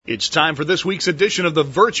It's time for this week's edition of the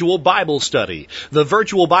Virtual Bible Study. The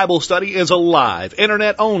Virtual Bible Study is a live,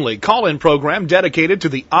 internet-only call-in program dedicated to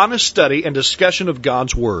the honest study and discussion of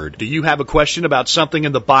God's Word. Do you have a question about something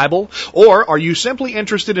in the Bible? Or are you simply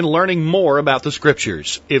interested in learning more about the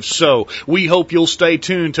Scriptures? If so, we hope you'll stay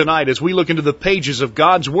tuned tonight as we look into the pages of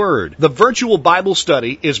God's Word. The Virtual Bible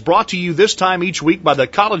Study is brought to you this time each week by the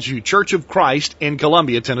College View Church of Christ in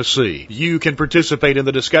Columbia, Tennessee. You can participate in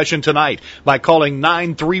the discussion tonight by calling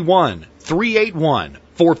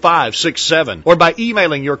 931-381-4567 or by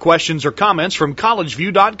emailing your questions or comments from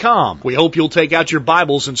collegeview.com. We hope you'll take out your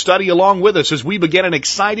Bibles and study along with us as we begin an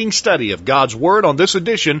exciting study of God's Word on this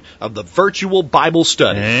edition of the Virtual Bible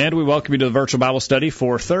Study. And we welcome you to the Virtual Bible Study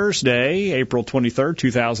for Thursday, April 23rd,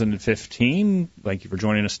 2015. Thank you for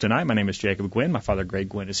joining us tonight. My name is Jacob Gwynn. My father, Greg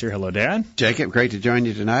Gwynn, is here. Hello, Dad. Jacob, great to join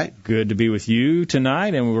you tonight. Good to be with you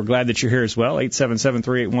tonight, and we're glad that you're here as well.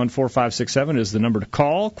 877-381-4567 is the number to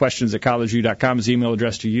call. Questions at collegeview.com is the email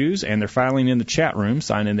address to use, and they're filing in the chat room.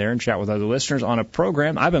 Sign in there and chat with other listeners on a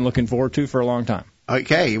program I've been looking forward to for a long time.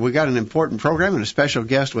 Okay, we got an important program and a special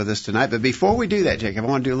guest with us tonight. But before we do that, Jacob, I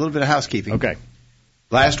want to do a little bit of housekeeping. Okay.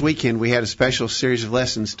 Last weekend, we had a special series of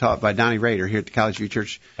lessons taught by Donnie Rader here at the College View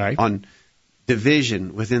Church on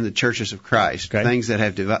division within the churches of Christ, things that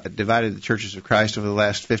have divided the churches of Christ over the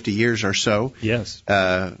last 50 years or so. Yes.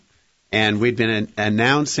 And we'd been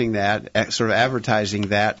announcing that, sort of advertising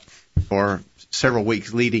that for several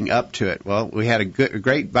weeks leading up to it. Well, we had a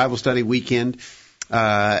great Bible study weekend,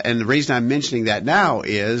 and the reason I'm mentioning that now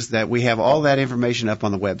is that we have all that information up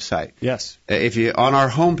on the website. Yes. On our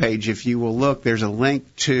homepage, if you will look, there's a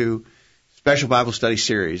link to Special Bible Study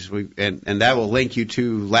Series, and that will link you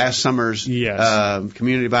to last summer's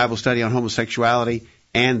Community Bible Study on Homosexuality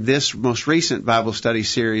and this most recent Bible Study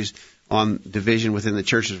Series on division within the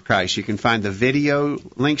churches of Christ. You can find the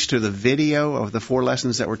links to the video of the 4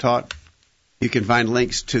 lessons that were taught. You can find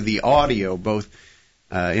links to the audio, both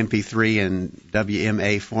MP3 and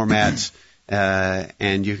WMA formats,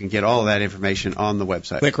 and you can get all of that information on the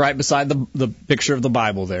website. Click right beside the picture of the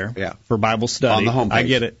Bible there for Bible study. On the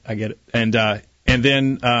homepage. I get it. And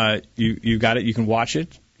then you got it. You can watch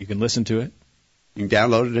it. You can listen to it. You can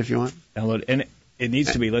download it if you want. Download it. And it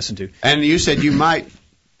needs to be listened to. And you said you might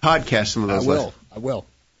podcast some of those lessons. I will.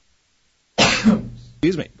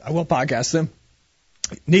 Excuse me. I will podcast them.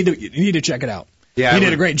 You need to check it out. Yeah, he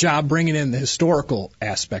did a great job bringing in the historical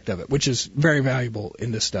aspect of it, which is very valuable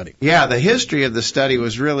in this study. Yeah, the history of the study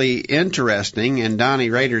was really interesting, and Donnie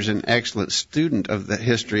Rader's an excellent student of the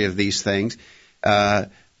history of these things.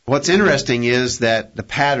 What's interesting is that the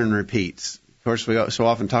pattern repeats. Of course, we so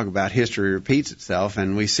often talk about history repeats itself,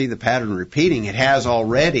 and we see the pattern repeating. It has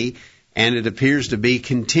already, and it appears to be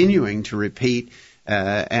continuing to repeat,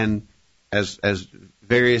 and as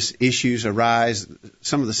various issues arise,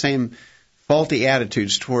 some of the same faulty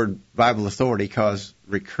attitudes toward Bible authority cause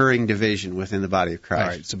recurring division within the body of Christ. All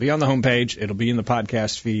right, so be on the homepage. It'll be in the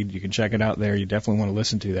podcast feed. You can check it out there. You definitely want to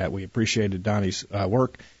listen to that. We appreciated Donnie's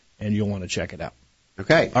work, and you'll want to check it out.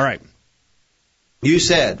 Okay. All right. You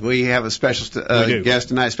said we have a special guest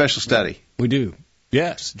tonight, a special study. We do.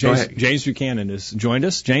 Yes. James Buchanan has joined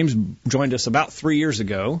us. James joined us about 3 years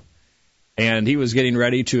ago, and he was getting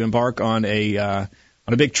ready to embark on a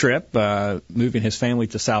big trip, moving his family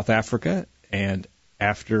to South Africa. And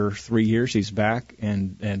after 3 years, he's back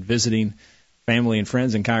and visiting family and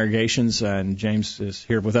friends and congregations. And James is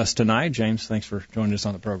here with us tonight. James, thanks for joining us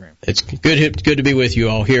on the program. It's good to be with you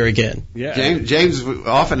all here again. Yeah. James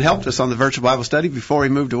often helped us on the Virtual Bible Study before he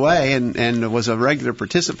moved away and was a regular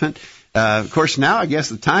participant. Of course, now I guess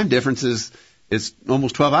the time difference is it's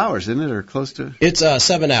almost 12 hours, isn't it, or close to? It's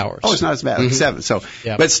 7 hours. Oh, it's not as bad. It's 7. So,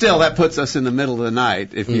 but still, that puts us in the middle of the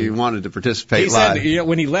night if you wanted to participate live. Said,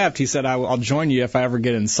 when he left, he said, "I'll join you if I ever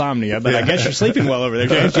get insomnia." But I guess you're sleeping well over there,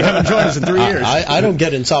 James. You haven't joined us in 3 years. I don't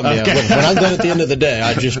get insomnia. Okay. When I'm done at the end of the day,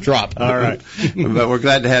 I just drop. All right. But we're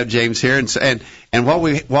glad to have James here, and what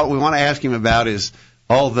we want to ask him about is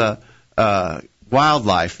all the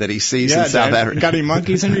wildlife that he sees in South Africa. Got any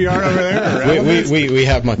monkeys in your yard over there? We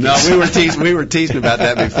have monkeys. No, we were teasing about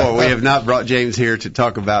that before. We have not brought James here to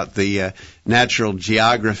talk about the natural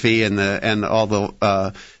geography and all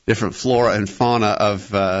the different flora and fauna of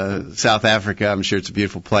South Africa. I'm sure it's a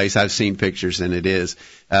beautiful place. I've seen pictures, and it is.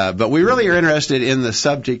 But we really are interested in the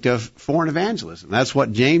subject of foreign evangelism. That's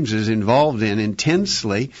what James is involved in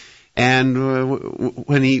intensely. And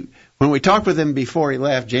when we talked with him before he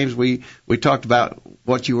left, James, we talked about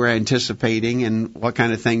what you were anticipating and what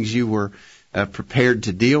kind of things you were prepared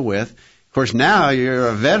to deal with. Of course, now you're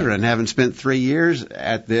a veteran, having spent 3 years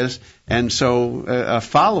at this, and so a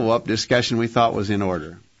follow-up discussion we thought was in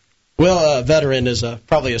order. Well, veteran is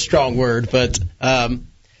probably a strong word, but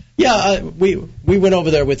we went over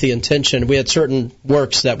there with the intention. We had certain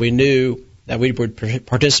works that we knew that we would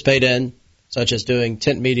participate in, such as doing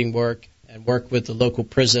tent meeting work and work with the local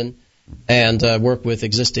prison and work with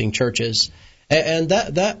existing churches. And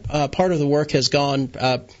that part of the work has gone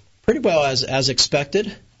pretty well as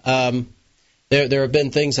expected. There have been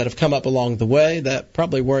things that have come up along the way that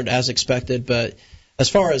probably weren't as expected, but as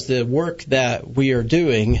far as the work that we are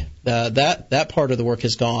doing, that part of the work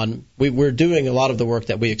has gone. We're doing a lot of the work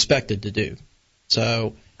that we expected to do.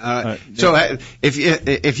 So,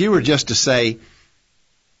 if you were just to say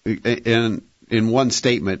in one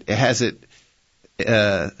statement, has it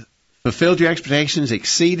fulfilled your expectations,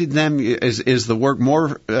 exceeded them? Is the work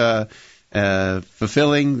more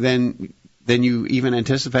fulfilling than you even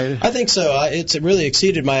anticipated? I think so. It's really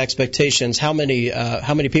exceeded my expectations. How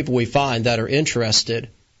many people we find that are interested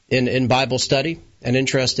in Bible study and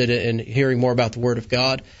interested in hearing more about the Word of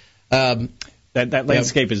God. That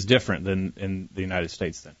landscape is different than in the United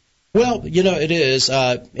States, then. Well, it is.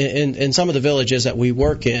 In some of the villages that we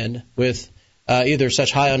work in, with either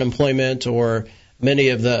such high unemployment or many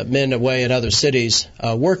of the men away in other cities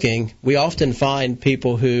working, we often find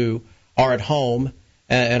people who are at home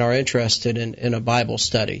and are interested in a Bible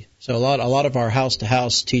study. So a lot of our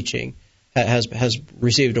house-to-house teaching has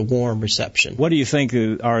received a warm reception. What do you think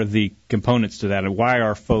are the components to that, and why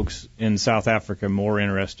are folks in South Africa more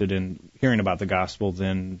interested in hearing about the gospel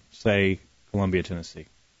than, say, Columbia, Tennessee?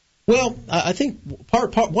 Well, I think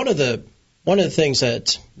one of the things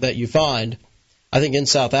that you find, I think, in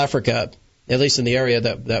South Africa, at least in the area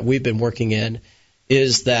that we've been working in,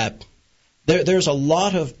 is that there's a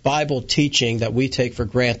lot of Bible teaching that we take for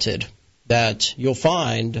granted that you'll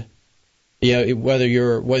find, whether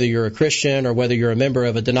you're a Christian or whether you're a member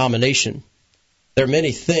of a denomination. There are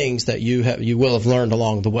many things that you will have learned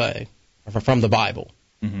along the way from the Bible.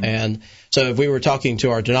 Mm-hmm. And so if we were talking to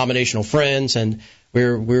our denominational friends and we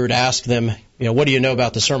were to ask them, what do you know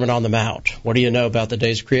about the Sermon on the Mount? What do you know about the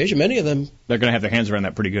days of creation? Many of them, they're going to have their hands around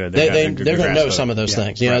that pretty good. They're going to know some of those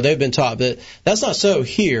things. Right. They've been taught. But that's not so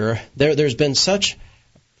here. There's been such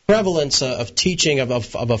prevalence of teaching of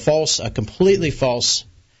a completely false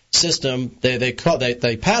system. They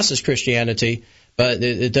pass as Christianity, but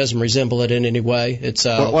it doesn't resemble it in any way. It's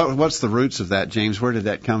what's the roots of that, James? Where did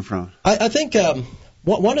that come from? I think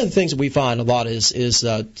one of the things that we find a lot is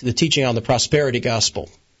the teaching on the prosperity gospel.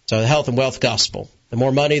 So the health and wealth gospel. The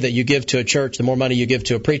more money that you give to a church, the more money you give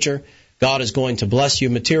to a preacher, God is going to bless you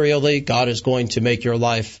materially. God is going to make your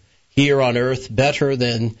life here on earth better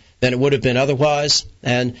than it would have been otherwise.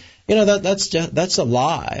 And that's a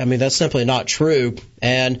lie. I mean, that's simply not true.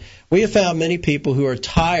 And we have found many people who are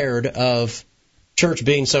tired of church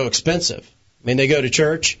being so expensive. I mean, they go to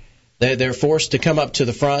church, they're forced to come up to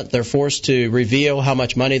the front, they're forced to reveal how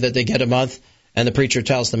much money that they get a month, and the preacher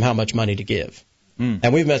tells them how much money to give.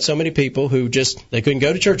 And we've met so many people who they couldn't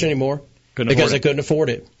go to church anymore because they couldn't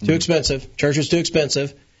afford it. Too expensive. Church was too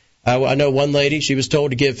expensive. I know one lady, she was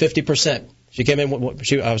told to give 50%. She came in,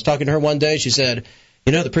 I was talking to her one day, she said,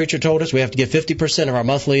 the preacher told us we have to give 50% of our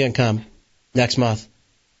monthly income next month.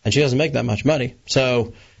 And she doesn't make that much money.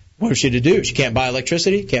 So what is she to do? She can't buy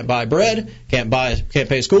electricity, can't buy bread, can't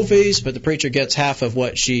pay school fees, but the preacher gets half of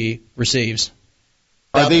what she receives.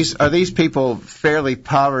 Are these people fairly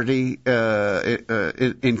poverty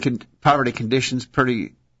in poverty conditions?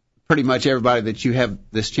 Pretty much everybody that you have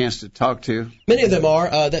this chance to talk to. Many of them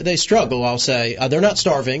are. They struggle. I'll say they're not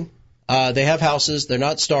starving. They have houses. They're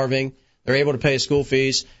not starving. They're able to pay school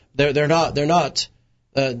fees. Their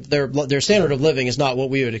standard of living is not what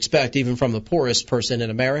we would expect, even from the poorest person in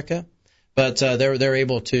America. But they're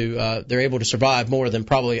able to survive more than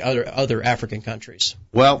probably other African countries.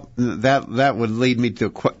 Well, that would lead me to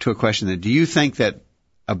a question. Then, do you think that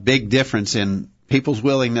a big difference in people's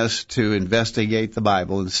willingness to investigate the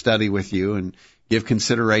Bible and study with you and give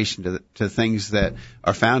consideration to things that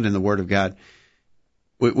are found in the Word of God?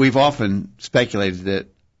 We've often speculated that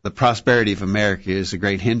the prosperity of America is a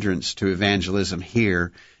great hindrance to evangelism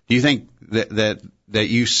here. Do you think that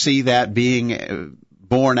you see that being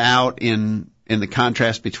borne out in the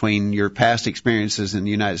contrast between your past experiences in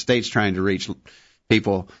the United States trying to reach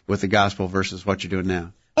people with the gospel versus what you're doing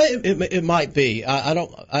now? It might be.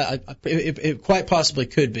 It quite possibly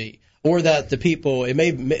could be, or that the people. It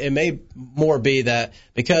may more be that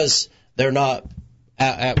because they're not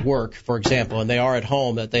at work, for example, and they are at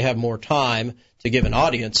home, that they have more time to give an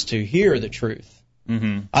audience to hear the truth.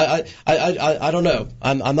 Mm-hmm. I don't know.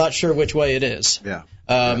 I'm not sure which way it is. Yeah.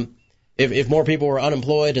 If more people were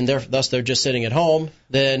unemployed and thus they're just sitting at home,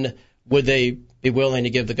 then would they be willing to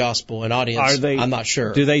give the gospel an audience, I'm not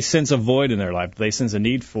sure. Do they sense a void in their life? Do they sense a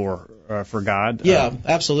need for God? Yeah,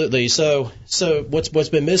 absolutely. So what's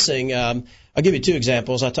been missing? I'll give you two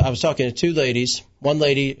examples. I was talking to two ladies. One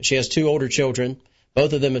lady, she has two older children.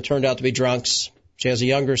 Both of them have turned out to be drunks. She has a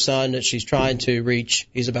younger son that she's trying to reach.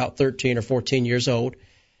 He's about 13 or 14 years old,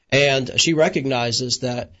 and she recognizes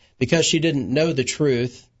that because she didn't know the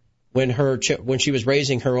truth when she was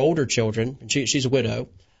raising her older children, and she's a widow.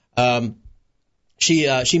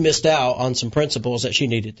 She missed out on some principles that she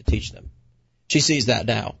needed to teach them. She sees that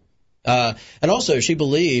now. And also she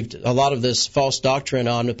believed a lot of this false doctrine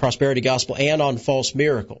on the prosperity gospel and on false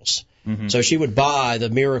miracles. Mm-hmm. So she would buy the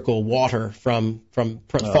miracle water from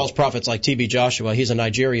false prophets like T.B. Joshua. He's a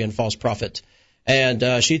Nigerian false prophet.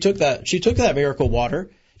 And she took that miracle water.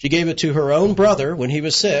 She gave it to her own brother when he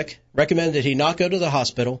was sick, recommended he not go to the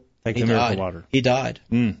hospital. Take the miracle water. He died.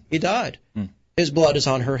 He died. His blood is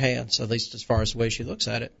on her hands, at least as far as the way she looks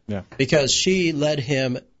at it. Yeah. Because she led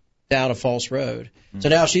him down a false road. So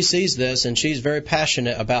now she sees this, and she's very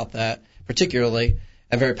passionate about that, particularly,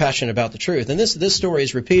 and very passionate about the truth. And this story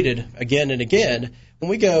is repeated again and again. When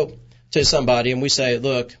we go to somebody and we say,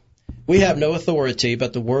 look, we have no authority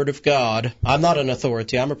but the Word of God. I'm not an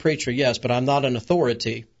authority. I'm a preacher, yes, but I'm not an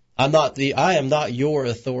authority. I am not your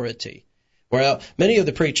authority. Well, many of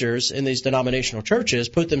the preachers in these denominational churches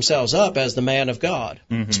put themselves up as the man of God.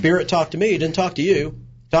 Mm-hmm. Spirit talked to me, didn't talk to you.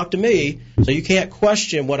 Talk to me, so you can't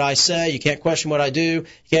question what I say, you can't question what I do, you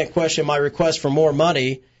can't question my request for more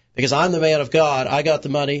money, because I'm the man of God, I got the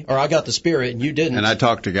money, or I got the Spirit, and you didn't. And I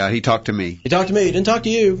talked to God, He talked to me. He talked to me, He didn't talk to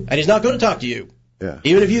you, and He's not going to talk to you. Yeah.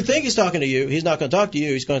 Even if you think He's talking to you, He's not going to talk to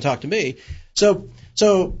you, He's going to talk to me. So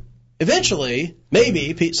eventually,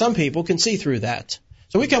 maybe some people can see through that.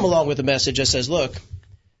 So we come along with a message that says, look,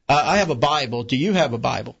 I have a Bible. Do you have a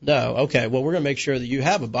Bible? No. Okay, well, we're going to make sure that you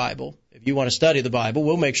have a Bible. If you want to study the Bible,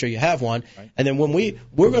 we'll make sure you have one. Right. And then when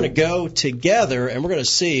we're going to go together and we're going to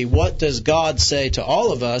see what does God say to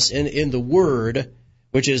all of us in the Word,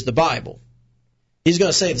 which is the Bible. He's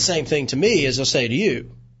going to say the same thing to me as He'll say to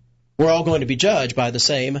you. We're all going to be judged by the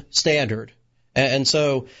same standard. And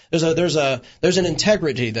so there's an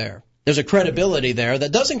integrity there. There's a credibility there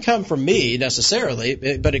that doesn't come from me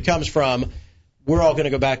necessarily, but it comes from we're all going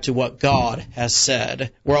to go back to what God has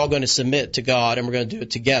said. We're all going to submit to God, and we're going to do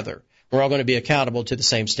it together. We're all going to be accountable to the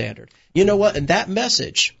same standard. You know what? And that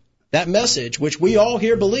message, which we all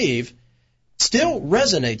here believe, still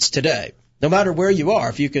resonates today, no matter where you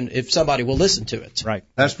are, if somebody will listen to it. Right.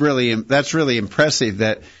 That's really impressive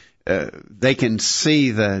that they can see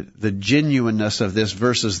the genuineness of this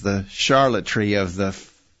versus the charlatanry of the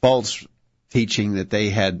false teaching that they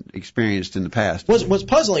had experienced in the past. What's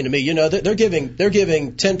puzzling to me, they're giving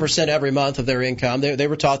 10% every month of their income. They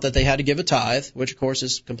were taught that they had to give a tithe, which of course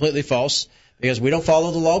is completely false because we don't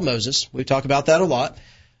follow the law of Moses. We talk about that a lot.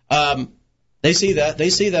 They see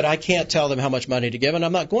that I can't tell them how much money to give, and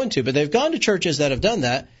I'm not going to. But they've gone to churches that have done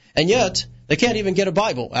that, and yet they can't even get a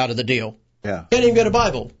Bible out of the deal. Yeah. Can't even get a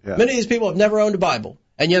Bible. Yeah. Many of these people have never owned a Bible,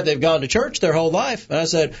 and yet they've gone to church their whole life. And I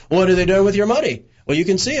said, what are they doing with your money? Well, you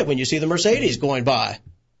can see it when you see the Mercedes going by.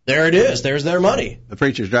 There it is. There's their money. The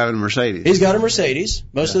preacher's driving a Mercedes. He's got a Mercedes.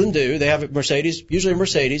 Most of them do. They have a Mercedes, usually a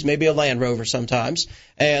Mercedes, maybe a Land Rover sometimes.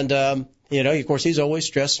 And, of course, he's always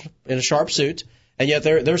dressed in a sharp suit. And yet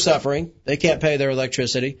they're suffering. They can't pay their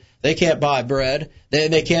electricity. They can't buy bread.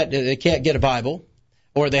 They can't get a Bible.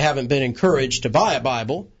 Or they haven't been encouraged to buy a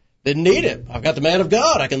Bible. Didn't need it. I've got the man of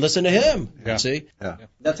God. I can listen to him. Yeah. See? Yeah.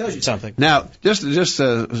 That tells you something. Now,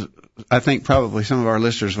 I think probably some of our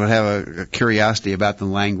listeners would have a curiosity about the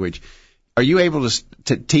language. Are you able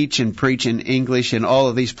to teach and preach in English in all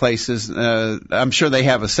of these places? I'm sure they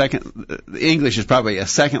have English is probably a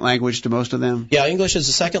second language to most of them. Yeah, English is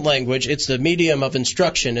a second language. It's the medium of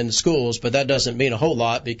instruction in the schools, but that doesn't mean a whole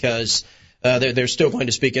lot because they're still going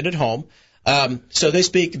to speak it at home. So they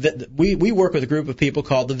speak. We work with a group of people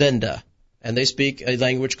called the Venda, and they speak a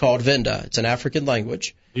language called Venda. It's an African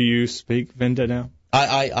language. Do you speak Venda now?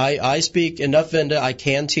 I speak enough Venda. I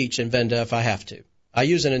can teach in Venda if I have to. I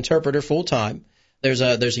use an interpreter full time. There's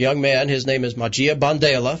a young man. His name is Magia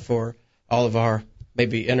Bandela for all of our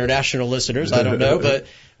maybe international listeners. I don't know, but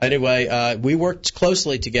anyway, we worked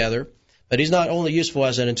closely together. But he's not only useful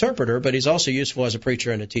as an interpreter, but he's also useful as a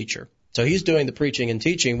preacher and a teacher. So he's doing the preaching and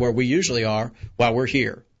teaching where we usually are while we're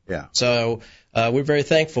here. Yeah. So we're very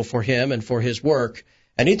thankful for him and for his work.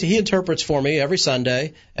 And he interprets for me every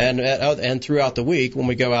Sunday and throughout the week when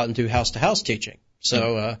we go out and do house-to-house teaching.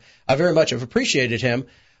 So I very much have appreciated him.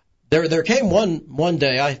 There came one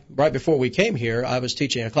day, right before we came here, I was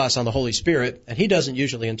teaching a class on the Holy Spirit, and he doesn't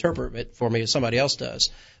usually interpret it for me, somebody else does.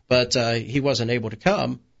 But he wasn't able to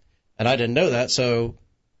come, and I didn't know that, so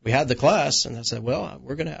we had the class, and I said, well,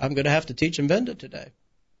 I'm gonna have to teach in Venda today.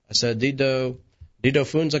 I said, Dido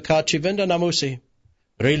funza kachi Venda namusi.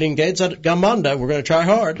 Rilingedza gamanda, we're gonna try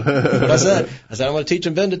hard. That's what I said. I'm gonna teach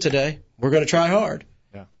in Venda today. We're gonna try hard.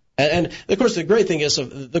 And of course, the great thing is,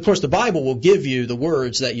 of course, the Bible will give you the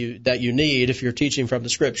words that you need if you're teaching from the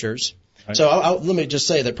Scriptures. Right. So let me just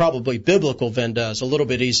say that probably biblical Venda is a little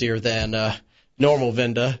bit easier than normal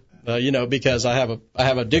Venda, because I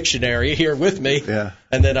have a dictionary here with me,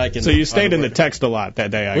 and then I can. So you stayed in the text a lot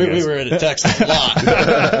that day, I guess. We were in the text a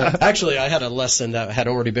lot. Actually, I had a lesson that had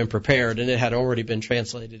already been prepared, and it had already been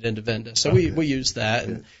translated into Venda. So we used that,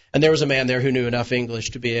 and there was a man there who knew enough English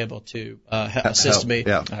to be able to assist me.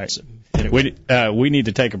 Yeah. All right. So, anyway. We need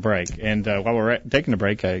to take a break, and while we're taking a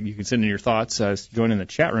break, you can send in your thoughts. Join in the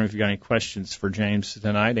chat room if you've got any questions for James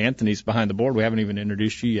tonight. Anthony's behind the board. We haven't even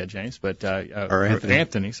introduced you yet, James, but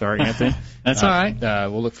Anthony. Sorry, Anthony. That's all right.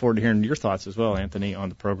 We'll look forward to hearing your thoughts as well, Anthony, on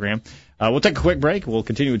the program. We'll take a quick break. We'll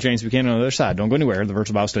continue with James Buchanan on the other side. Don't go anywhere. The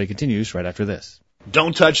Virtual Bible Study continues right after this.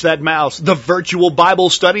 Don't touch that mouse. The Virtual Bible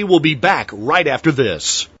Study will be back right after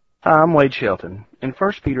this. Hi, I'm Wade Shelton. In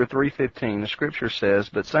 1 Peter 3:15, the Scripture says,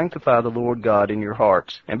 "But sanctify the Lord God in your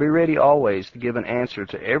hearts, and be ready always to give an answer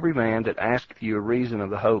to every man that asketh you a reason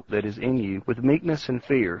of the hope that is in you, with meekness and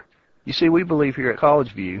fear." You see, we believe here at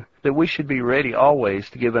College View that we should be ready always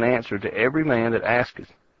to give an answer to every man that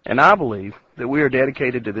asketh. And I believe that we are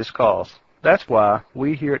dedicated to this cause. That's why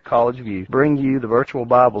we here at College View bring you the Virtual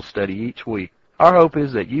Bible Study each week. Our hope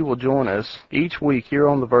is that you will join us each week here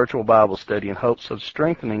on the Virtual Bible Study in hopes of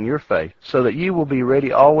strengthening your faith, so that you will be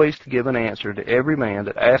ready always to give an answer to every man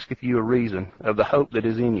that asketh you a reason of the hope that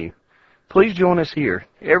is in you. Please join us here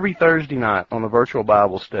every Thursday night on the Virtual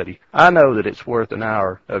Bible Study. I know that it's worth an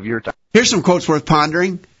hour of your time. Here's some quotes worth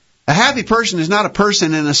pondering. A happy person is not a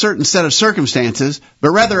person in a certain set of circumstances, but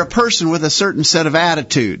rather a person with a certain set of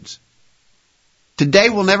attitudes. Today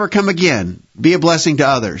will never come again. Be a blessing to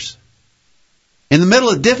others. In the middle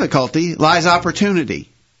of difficulty lies opportunity.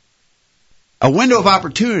 A window of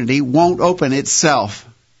opportunity won't open itself.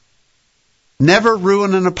 Never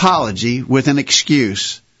ruin an apology with an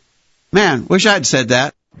excuse. Man, wish I'd said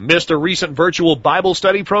that. Missed a recent Virtual Bible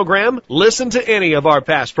Study program? Listen to any of our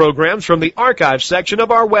past programs from the archive section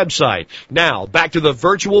of our website. Now, back to the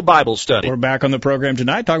Virtual Bible Study. We're back on the program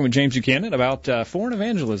tonight talking with James Buchanan about foreign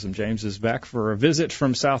evangelism. James is back for a visit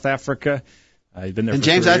from South Africa. You've been there and for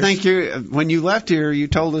James, 3 I years. think when you left here, you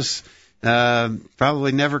told us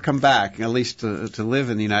probably never come back, at least to live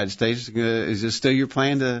in the United States. Is it still your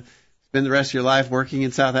plan to spend the rest of your life working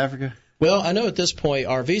in South Africa? Well, I know at this point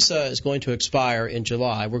our visa is going to expire in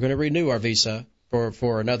July. We're going to renew our visa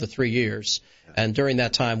for another 3 years, and during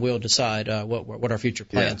that time we'll decide what our future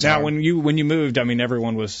plans are. Now, when you moved, I mean,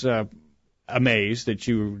 everyone was amazed that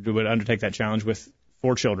you would undertake that challenge with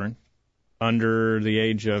 4 children. Under the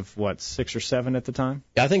age of, 6 or 7 at the time?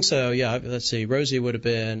 Yeah, I think so, yeah. Let's see. Rosie would have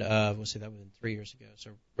been, that would have been 3 years ago. So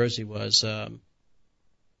Rosie was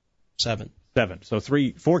 7. 7. So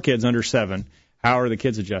 4 kids under 7. How are the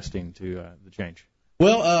kids adjusting to the change?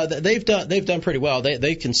 Well, they've done pretty well.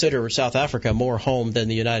 They consider South Africa more home than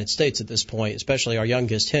the United States at this point, especially our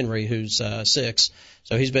youngest, Henry, who's 6.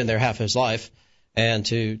 So he's been there half his life. And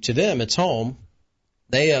to them, it's home.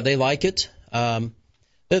 They like it.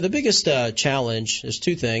 The biggest challenge is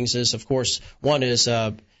 2 things. Is of course one is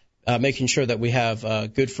making sure that we have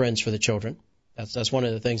good friends for the children. That's one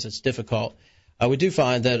of the things that's difficult. We do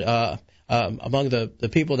find that among the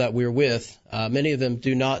people that we're with, many of them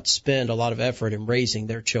do not spend a lot of effort in raising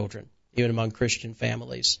their children, even among Christian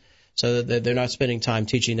families. So that they're not spending time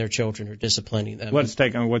teaching their children or disciplining them.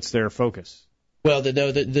 What's their focus? Well,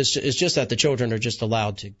 it's just that the children are just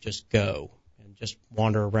allowed to just go. Just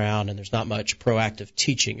wander around, and there's not much proactive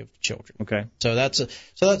teaching of the children. Okay. So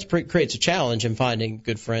that creates a challenge in finding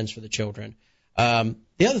good friends for the children. The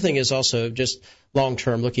other thing is also just long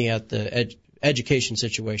term looking at the education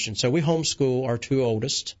situation. So we homeschool our 2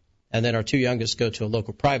 oldest, and then our 2 youngest go to a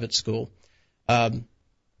local private school. Now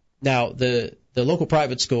the local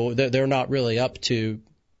private school, they're not really up to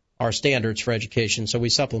our standards for education, so we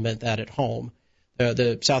supplement that at home.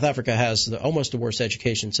 The South Africa has almost the worst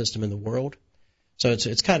education system in the world. So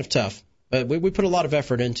it's kind of tough. But we put a lot of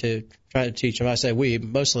effort into trying to teach them. I say we,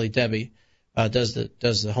 mostly Debbie, does the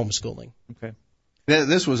homeschooling. Okay.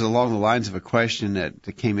 This was along the lines of a question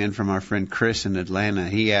that came in from our friend Chris in Atlanta.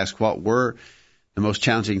 He asked, what were the most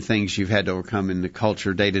challenging things you've had to overcome in the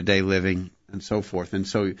culture, day-to-day living, and so forth? And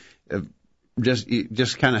so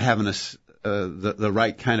just kind of having the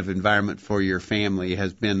right kind of environment for your family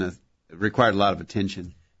has been required a lot of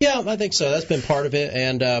attention. Yeah, I think so. That's been part of it.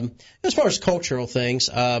 And as far as cultural things,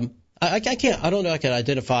 I don't know I can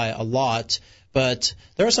identify a lot, but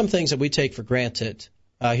there are some things that we take for granted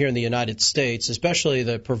here in the United States, especially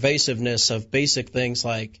the pervasiveness of basic things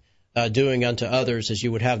like doing unto others as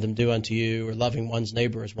you would have them do unto you, or loving one's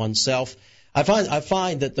neighbor as oneself. I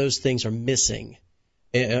find that those things are missing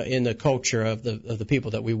in the culture of the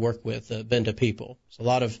people that we work with, Benda people.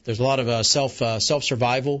 There's a lot of self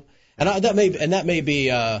survival, and that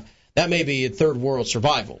may be third world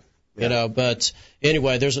survival, But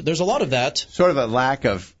anyway, there's a lot of that. Sort of a lack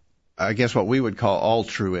of, I guess, what we would call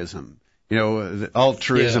altruism.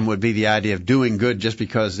 Altruism would be the idea of doing good just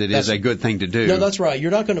because it is a good thing to do. No, that's right.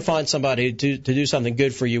 You're not going to find somebody to do something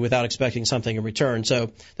good for you without expecting something in return.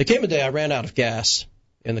 So there came a day I ran out of gas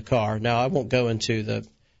in the car. Now, I won't go into the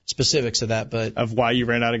specifics of that, but of why you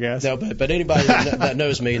ran out of gas. No, but anybody that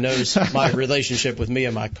knows me knows my relationship with me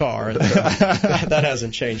and my car, and that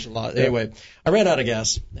hasn't changed a lot. Anyway, I ran out of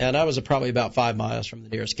gas, and I was probably about 5 miles from the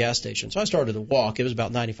nearest gas station. So I started to walk. It was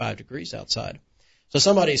about 95 degrees outside. So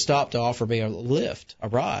somebody stopped to offer me a lift, a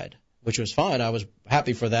ride, which was fine. I was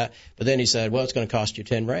happy for that. But then he said, well, it's going to cost you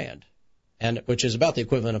 10 rand, which is about the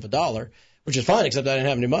equivalent of $1, which is fine, except I didn't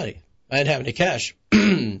have any money. I didn't have any cash.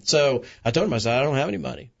 So I told him, I said, I don't have any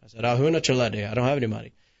money. I said, I don't have any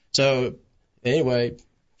money. So anyway,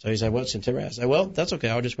 he said, well, it's in 10 rand. I said, well, that's okay.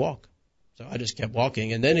 I'll just walk. So I just kept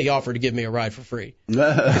walking. And then he offered to give me a ride for free.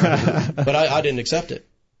 But I didn't accept it.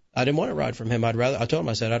 I didn't want a ride from him. I told him,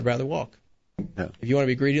 I said, I'd rather walk. Yeah. If you want to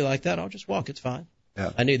be greedy like that, I'll just walk. It's fine.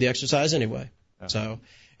 Yeah. I need the exercise anyway. Yeah. So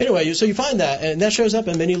anyway, so you find that, and that shows up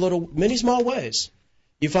in many small ways.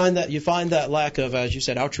 You find that lack of, as you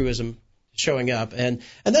said, altruism showing up, and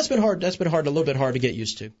that's been hard. That's been a little bit hard to get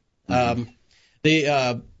used to. Mm-hmm.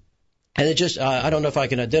 And it just I don't know if I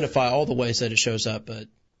can identify all the ways that it shows up, but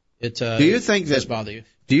it does bother you.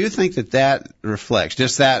 Do you think that reflects,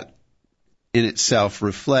 just that in itself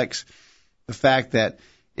reflects the fact that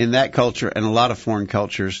in that culture and a lot of foreign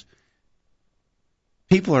cultures,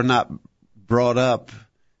 people are not brought up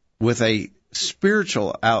with a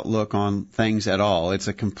spiritual outlook on things at all. It's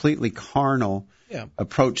a completely carnal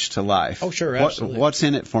approach to life. Oh, sure, absolutely. What's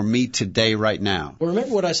in it for me today, right now? Well,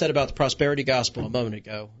 remember what I said about the prosperity gospel a moment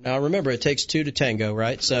ago. Now, remember, it takes two to tango,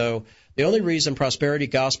 right? So the only reason prosperity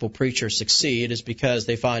gospel preachers succeed is because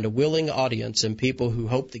they find a willing audience and people who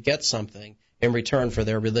hope to get something in return for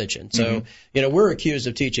their religion. So, we're accused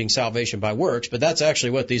of teaching salvation by works, but that's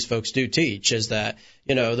actually what these folks do teach, is that,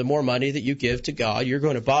 the more money that you give to God, you're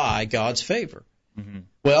going to buy God's favor. Mm-hmm.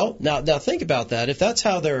 Well, now think about that. If that's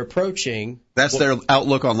how they're approaching... That's their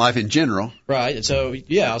outlook on life in general. Right. So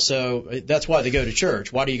that's why they go to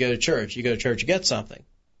church. Why do you go to church? You go to church to get something.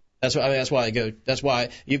 That's why they go. Why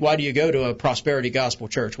do you go to a prosperity gospel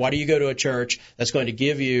church? Why do you go to a church that's going to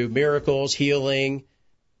give you miracles, healing,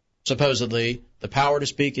 supposedly, the power to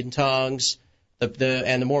speak in tongues,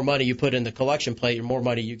 and the more money you put in the collection plate, the more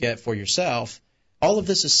money you get for yourself. All of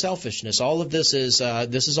this is selfishness. All of this is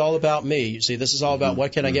all about me. You see, this is all about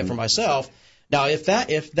what can I get for myself. Now, if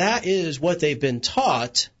that is what they've been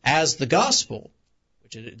taught as the gospel,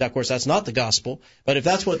 which of course that's not the gospel, but if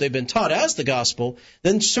that's what they've been taught as the gospel,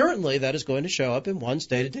 then certainly that is going to show up in one's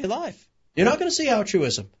day-to-day life. You're not going to see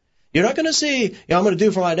altruism. You're not going to see, I'm going to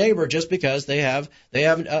do for my neighbor just because they have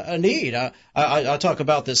a need. I talk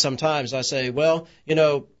about this sometimes. I say, well,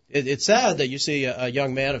 it's sad that you see a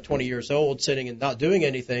young man of 20 years old sitting and not doing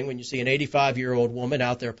anything when you see an 85-year-old woman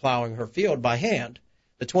out there plowing her field by hand.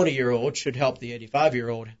 The 20-year-old should help the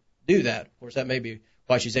 85-year-old do that. Of course, that may be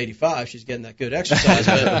why she's 85. She's getting that good exercise.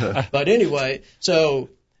 But anyway, so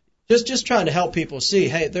just trying to help people see,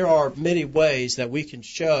 hey, there are many ways that we can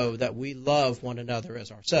show that we love one another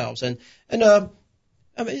as ourselves. And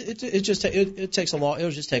it just takes a long.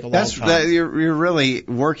 It'll just take a long time. You're really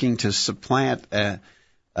working to supplant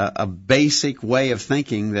a basic way of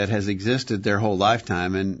thinking that has existed their whole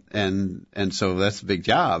lifetime, and so that's a big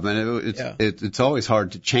job. And it's always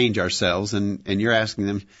hard to change ourselves, and you're asking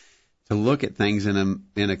them to look at things in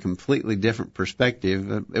a completely different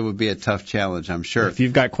perspective. It would be a tough challenge, I'm sure. If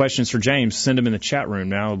you've got questions for James, send them in the chat room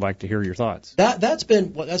now. I'd like to hear your thoughts. That's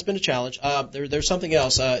been a challenge. There's something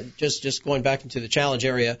else. Just going back into the challenge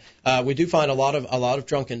area, we do find a lot of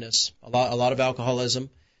drunkenness, a lot of alcoholism,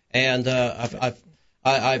 and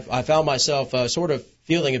I found myself sort of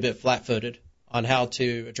feeling a bit flat-footed on how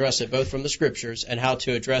to address it, both from the scriptures and how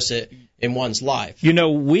to address it in one's life.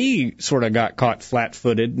 We sort of got caught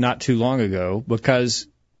flat-footed not too long ago because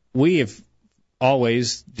we have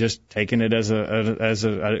always just taken it as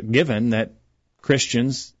a given that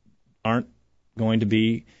Christians aren't going to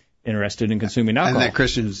be interested in consuming alcohol. And that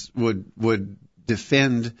Christians would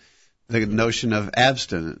defend the notion of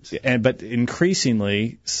abstinence. But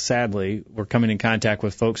increasingly, sadly, we're coming in contact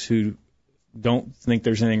with folks who don't think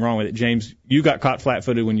there's anything wrong with it. James, you got caught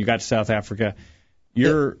flat-footed when you got to South Africa.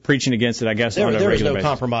 You're preaching against it, I guess, on a regular basis. There is no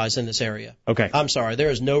compromise in this area. Okay. I'm sorry. There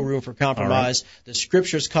is no room for compromise. Right. The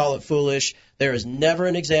Scriptures call it foolish. There is never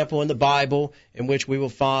an example in the Bible in which we will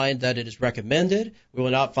find that it is recommended. We will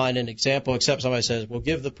not find an example except somebody says, well,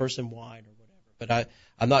 give the person wine or whatever. But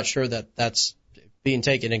I'm not sure that that's being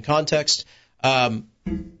taken in context.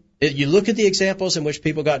 You look at the examples in which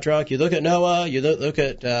people got drunk. You look at Noah. You look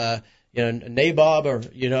at Nabob, or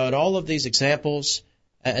and all of these examples.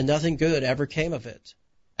 And nothing good ever came of it.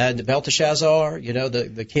 And Belteshazzar,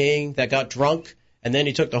 the king that got drunk, and then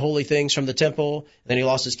he took the holy things from the temple, and then he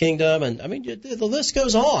lost his kingdom, and I mean the list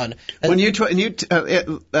goes on. And I'm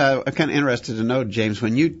kind of interested to know, James,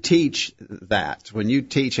 when you teach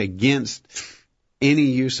against any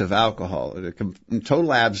use of alcohol,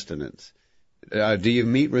 total abstinence, do you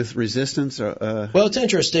meet with resistance? Well, it's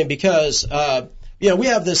interesting because we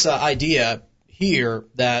have this idea here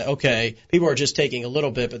that, okay, people are just taking a little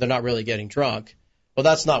bit, but they're not really getting drunk. Well,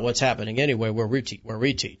 that's not what's happening anyway where we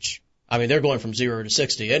teach. I mean, they're going from 0 to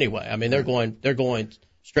 60 anyway. I mean, they're going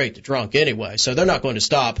straight to drunk anyway. So they're not going to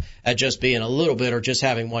stop at just being a little bit or just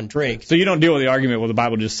having one drink. So you don't deal with the argument where the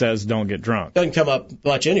Bible just says don't get drunk. Doesn't come up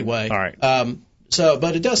much anyway. All right.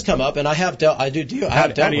 But it does come up, and I do deal with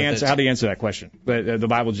it. How do you answer that question? The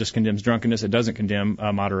Bible just condemns drunkenness. It doesn't condemn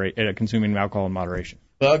consuming alcohol in moderation.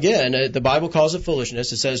 Well, again, the Bible calls it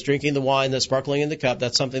foolishness. It says drinking the wine that's sparkling in the cup.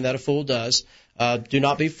 That's something that a fool does. Do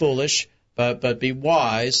not be foolish, but be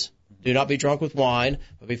wise. Do not be drunk with wine,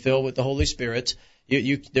 but be filled with the Holy Spirit.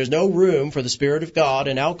 There's no room for the Spirit of God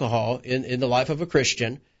and alcohol in the life of a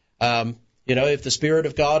Christian. If the Spirit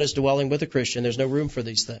of God is dwelling with a Christian, there's no room for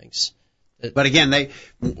these things. But again,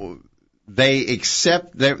 they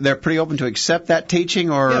accept. They're pretty open to accept that teaching,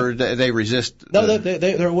 or they resist. No,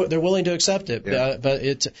 they're willing to accept it. Yeah.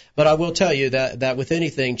 But I will tell you that with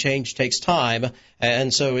anything, change takes time,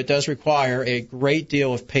 and so it does require a great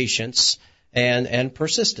deal of patience and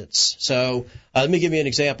persistence. So let me give you an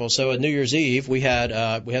example. So at New Year's Eve, we had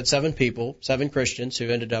 7 Christians who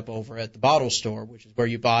ended up over at the bottle store, which is where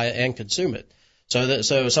you buy it and consume it.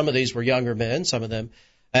 So some of these were younger men, some of them.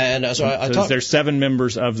 And so there's 7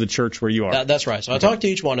 members of the church where you are. That's right. So I talked to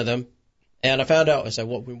each one of them, and I found out. I said,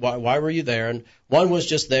 "Well, why were you there?" And one was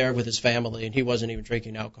just there with his family, and he wasn't even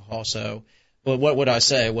drinking alcohol. So, what would I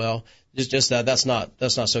say? Well, just that's not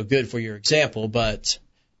so good for your example. But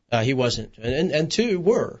he wasn't, and 2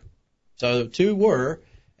 were. So 2 were,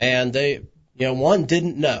 and they, one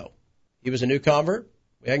didn't know. He was a new convert.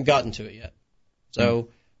 We hadn't gotten to it yet. So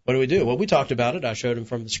what do? Well, we talked about it. I showed him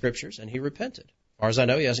from the Scriptures, and he repented. As far as I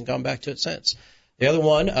know, he hasn't gone back to it since. The other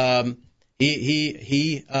one,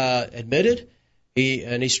 he admitted,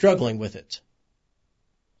 and he's struggling with it.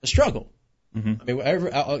 A struggle. Mm-hmm.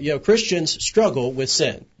 I mean, Christians struggle with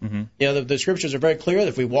sin. Mm-hmm. The Scriptures are very clear that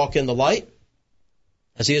if we walk in the light,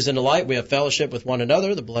 as He is in the light, we have fellowship with one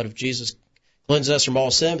another. The blood of Jesus cleanses us from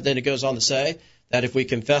all sin. But then it goes on to say that if we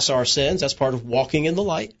confess our sins, that's part of walking in the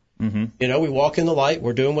light. Mm-hmm. We walk in the light.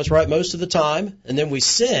 We're doing what's right most of the time, and then we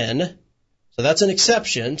sin. So that's an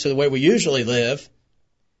exception to the way we usually live,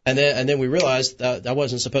 and then we realize that I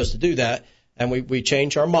wasn't supposed to do that, and we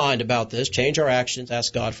change our mind about this, change our actions,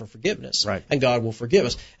 ask God for forgiveness, right. And God will forgive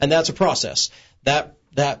us, and that's a process.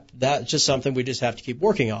 That's just something we just have to keep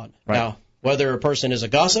working on. Right. Now, whether a person is a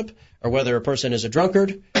gossip or whether a person is a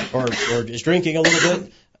drunkard or is drinking a little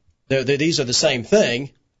bit, these are the same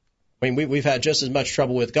thing. I mean, we've had just as much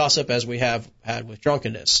trouble with gossip as we have had with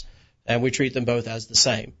drunkenness, and we treat them both as the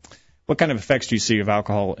same. What kind of effects do you see of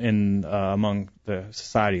alcohol in among the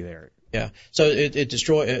society there? Yeah, so it's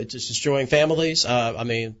destroying families.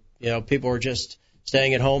 People are just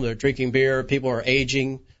staying at home. They're drinking beer. People are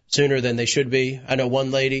aging sooner than they should be. I know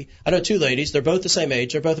 2 ladies. They're both the same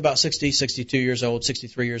age. They're both about 60, 62 years old,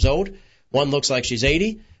 63 years old. One looks like she's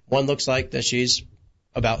 80. One looks like that she's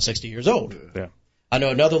about 60 years old. Yeah. I know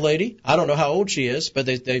another lady. I don't know how old she is, but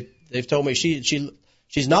they've told me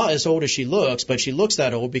she's not as old as she looks, but she looks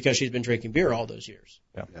that old because she's been drinking beer all those years.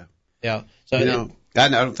 Yeah. So I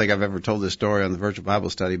don't think I've ever told this story on the Virtual Bible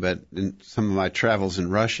Study, but in some of my travels in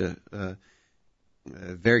Russia,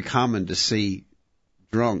 very common to see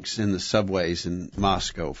drunks in the subways in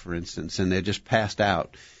Moscow, for instance, and they just passed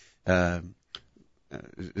out.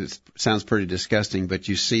 It sounds pretty disgusting, but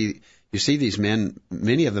you see these men.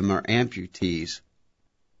 Many of them are amputees,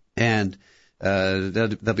 and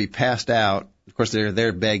they'll be passed out. Of course,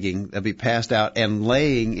 they're begging. They'll be passed out and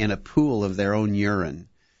laying in a pool of their own urine.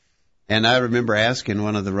 And I remember asking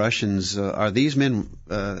one of the Russians, are these men,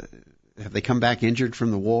 have they come back injured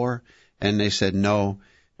from the war? And they said, no,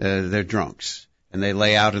 they're drunks. And they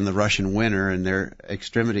lay out in the Russian winter and their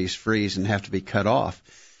extremities freeze and have to be cut off.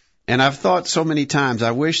 And I've thought so many times,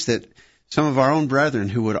 I wish that some of our own brethren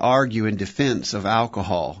who would argue in defense of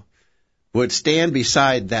alcohol would stand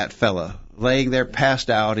beside that fellow, laying there passed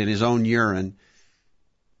out in his own urine.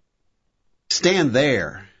 Stand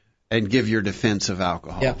there and give your defense of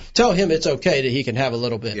alcohol. Yeah. Tell him it's okay that he can have a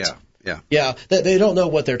little bit. Yeah. They don't know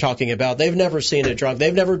what they're talking about. They've never seen a drunk.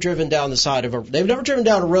 They've never driven down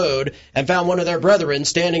a road and found one of their brethren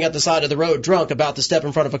standing at the side of the road drunk about to step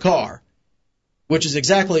in front of a car, which is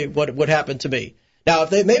exactly what would happen to me. Now,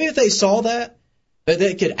 if they saw that, but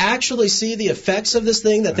they could actually see the effects of this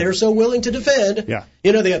thing that they're so willing to defend. Yeah.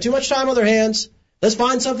 You know, they got too much time on their hands. Let's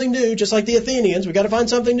find something new, just like the Athenians. We got to find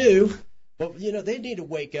something new. Well, you know, they need to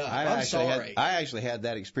wake up. I'm sorry. I actually had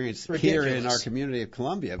that experience here in our community of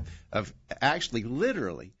Columbia of actually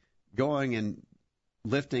literally going and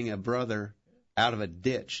lifting a brother out of a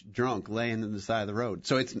ditch, drunk, laying on the side of the road.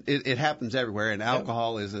 So it happens everywhere, and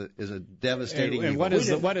alcohol is a devastating. And what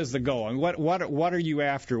is the goal? And what are you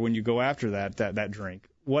after when you go after that drink?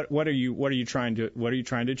 What are you trying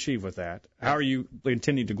to achieve with that? How are you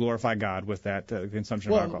intending to glorify God with that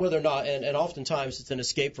consumption of alcohol? Well, they're not, and oftentimes it's an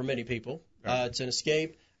escape for many people. It's an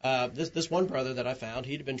escape. This one brother that I found,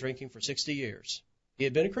 he'd been drinking for 60 years. He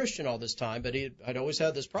had been a Christian all this time, but I'd always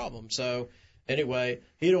had this problem. So anyway,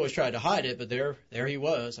 he'd always tried to hide it, but there he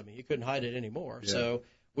was. I mean, he couldn't hide it anymore. Yeah. So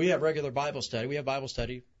we have regular Bible study. We have Bible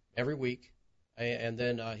study every week, and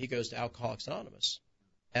then he goes to Alcoholics Anonymous.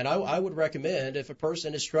 And I would recommend, if a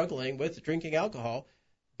person is struggling with drinking alcohol,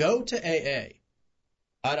 go to AA.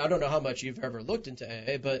 I don't know how much you've ever looked into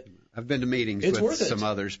AA, but I've been to meetings with some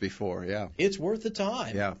others before, yeah. It's worth the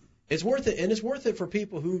time. Yeah. It's worth it, and it's worth it for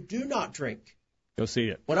people who do not drink. Go see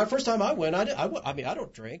it. First time I went, I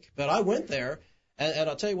don't drink, but I went there, and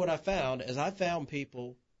I'll tell you what I found, is I found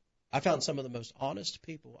some of the most honest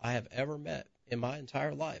people I have ever met in my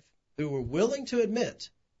entire life who were willing to admit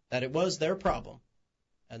that it was their problem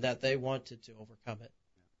and that they wanted to overcome it.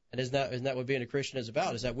 And isn't that what being a Christian is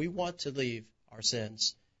about, is that we want to leave our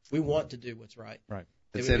sins. We want to do what's right. Right.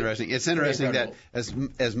 It's interesting. It's interesting that as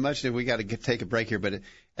much as we got to take a break here, but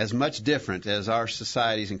as much different as our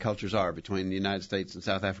societies and cultures are between the United States and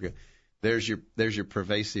South Africa, there's your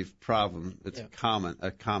pervasive problem. It's a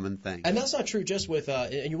common thing. And that's not true just with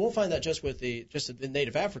and you won't find that just with the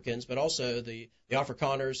native Africans, but also the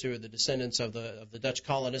Afrikaners, who are the descendants of the Dutch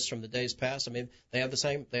colonists from the days past. I mean, they have the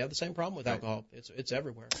same problem with alcohol. It's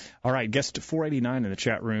everywhere. All right, guest 489 in the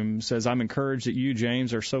chat room says, I'm encouraged that you,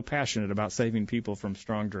 James, are so passionate about saving people from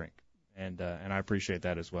strong drink. And I appreciate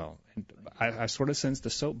that as well. And I sort of sensed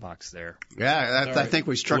the soapbox there. Yeah, I think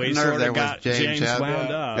we struck a nerve there with James.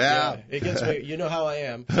 Wound up. Yeah. It gets me. You know how I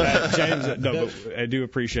am. James, but I do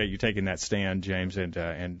appreciate you taking that stand, James,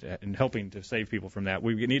 and helping to save people from that.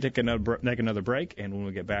 We need to take another break, and when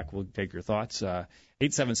we get back, we'll take your thoughts.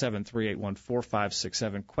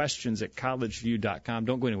 877-381-4567, questions at collegeview.com.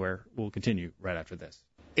 Don't go anywhere. We'll continue right after this.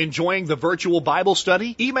 Enjoying the virtual Bible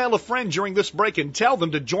study? Email a friend during this break and tell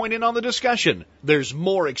them to join in on the discussion. There's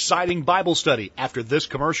more exciting Bible study after this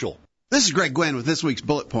commercial. This is Greg Gwynn with this week's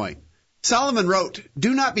bullet point. Solomon wrote,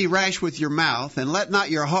 Do not be rash with your mouth, and let not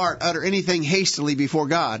your heart utter anything hastily before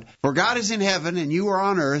God. For God is in heaven, and you are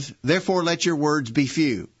on earth, therefore let your words be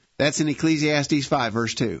few. That's in Ecclesiastes 5,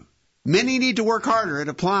 verse 2. Many need to work harder at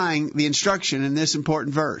applying the instruction in this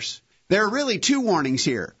important verse. There are really two warnings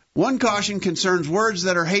here. One caution concerns words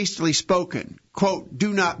that are hastily spoken. Quote,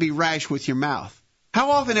 do not be rash with your mouth.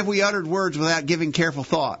 How often have we uttered words without giving careful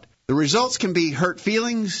thought? The results can be hurt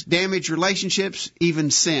feelings, damaged relationships,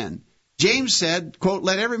 even sin. James said, quote,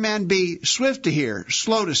 let every man be swift to hear,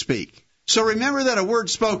 slow to speak. So remember that a word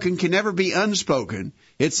spoken can never be unspoken.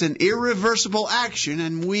 It's an irreversible action,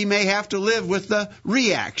 and we may have to live with the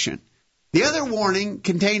reaction. The other warning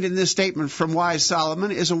contained in this statement from wise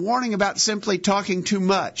Solomon is a warning about simply talking too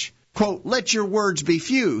much. Quote, let your words be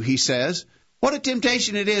few, he says. What a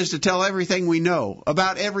temptation it is to tell everything we know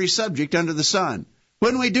about every subject under the sun.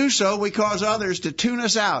 When we do so, we cause others to tune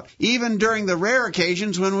us out, even during the rare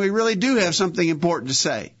occasions when we really do have something important to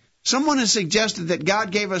say. Someone has suggested that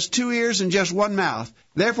God gave us 2 ears and just 1 mouth.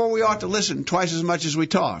 Therefore, we ought to listen twice as much as we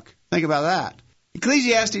talk. Think about that.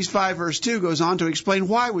 Ecclesiastes 5 verse 2 goes on to explain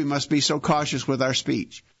why we must be so cautious with our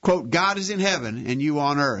speech. Quote, God is in heaven and you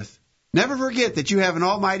on earth. Never forget that you have an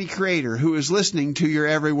almighty creator who is listening to your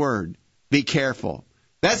every word. Be careful.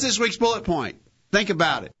 That's this week's bullet point. Think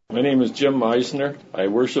about it. My name is Jim Meisner. I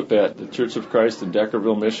worship at the Church of Christ in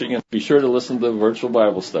Deckerville, Michigan. Be sure to listen to the virtual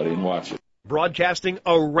Bible study and watch it. Broadcasting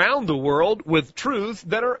around the world with truths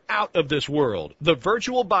that are out of this world. The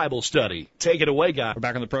Virtual Bible Study. Take it away, guys. We're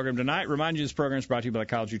back on the program tonight. Remind you this program is brought to you by the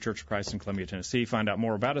College View Church of Christ in Columbia, Tennessee. Find out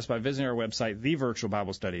more about us by visiting our website,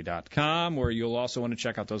 thevirtualbiblestudy.com, where you'll also want to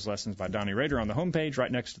check out those lessons by Donnie Rader on the homepage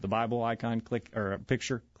right next to the Bible icon. Click or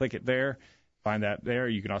picture. Click it there. Find that there.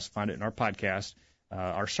 You can also find it in our podcast,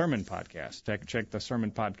 our sermon podcast. Check the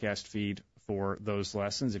sermon podcast feed for those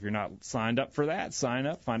lessons. If you're not signed up for that, sign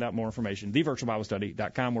up. Find out more information.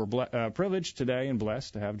 TheVirtualBibleStudy.com. We're privileged today and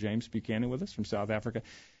blessed to have James Buchanan with us from South Africa,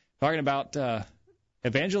 talking about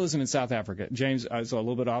evangelism in South Africa. James, it's a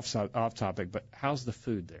little bit off topic, but how's the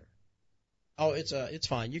food there? Oh, it's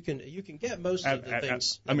fine. You can get most of the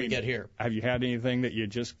things we get here. Have you had anything that you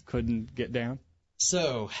just couldn't get down?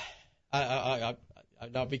 So, I'll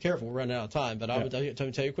be careful. We're running out of time, but I'll tell you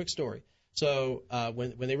a quick story. So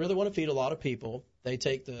when they really want to feed a lot of people, they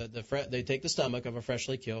take the stomach of a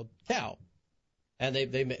freshly killed cow, and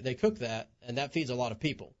they cook that, and that feeds a lot of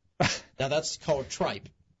people. Now that's called tripe.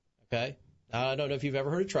 Okay. Now, I don't know if you've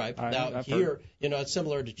ever heard of tripe. Now here, it's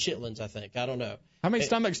similar to chitlins, I think. I don't know. How many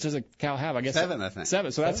stomachs does a cow have? I guess 7, I think.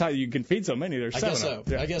 7. So that's how you can feed so many. There's 7.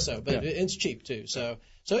 I guess so. But it's cheap too. So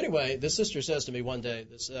anyway, this sister says to me one day,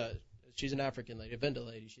 she's an African lady, a Venda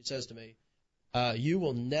lady. She says to me, you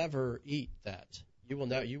will never eat that. You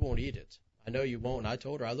won't eat it. I know you won't. And I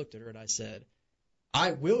told her, I looked at her and I said,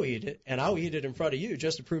 I will eat it, and I'll eat it in front of you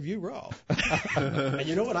just to prove you wrong. And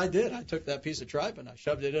you know what I did? I took that piece of tripe and I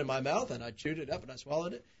shoved it in my mouth and I chewed it up and I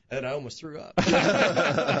swallowed it and I almost threw up.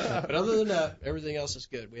 But other than that, everything else is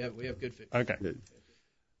good. We have good food. Okay. Good.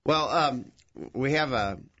 Well, we have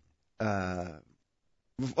I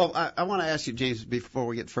want to ask you, James, before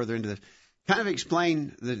we get further into this, kind of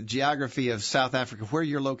explain the geography of South Africa, where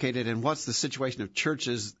you're located, and what's the situation of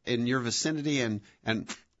churches in your vicinity, and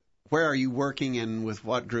where are you working, and with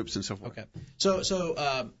what groups, and so forth. Okay. So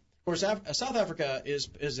of course, South Africa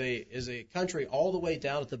is a country all the way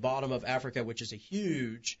down at the bottom of Africa, which is a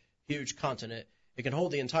huge continent. It can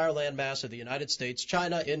hold the entire landmass of the United States,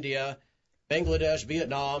 China, India, Bangladesh,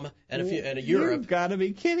 Vietnam, and Europe. You've got to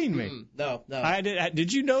be kidding me. No.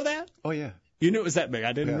 Did you know that? Oh, yeah. You knew it was that big.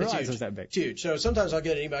 I didn't realize it was that big. It's huge. So sometimes I'll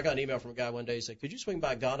get an email. I got an email from a guy one day. He said, could you swing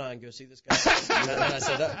by Ghana and go see this guy? And I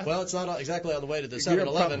said, well, it's not exactly on the way to the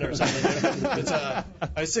 7-Eleven or something.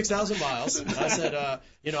 It's 6,000 miles. And I said,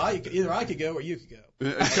 either I could go or you could go.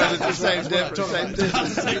 Because it's the same difference.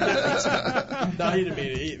 No, he didn't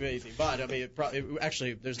mean anything. But, I mean,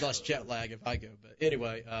 actually, there's less jet lag if I go. But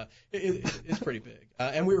anyway, it's pretty big.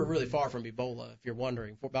 And we were really far from Ebola, if you're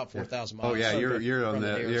wondering, about 4,000 miles. Oh, yeah, you're on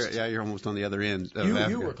you're almost on the other end of Africa.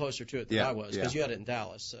 You were closer to it than I was, because you had it in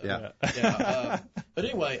Dallas. So. Yeah. But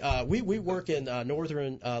anyway, we work in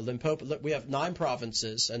northern Limpopo. We have 9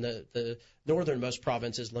 provinces, and the northernmost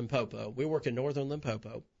province is Limpopo. We work in northern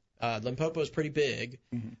Limpopo. Limpopo is pretty big,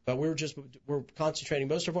 but we're concentrating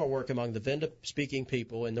most of our work among the Venda-speaking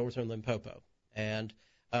people in northern Limpopo. And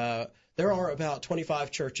there are about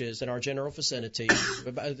 25 churches in our general vicinity. There's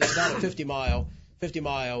about a 50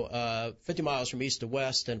 miles from east to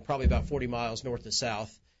west, and probably about 40 miles north to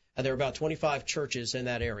south. And there are about 25 churches in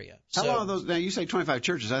that area. How long have those? Now you say 25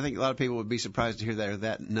 churches. I think a lot of people would be surprised to hear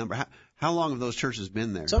that number. How long have those churches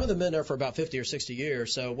been there? Some of them have been there for about 50 or 60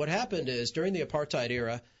 years. So what happened is during the apartheid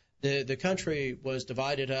era, the country was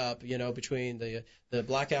divided up, between the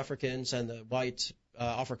black Africans and the white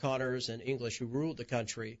Afrikaners and English who ruled the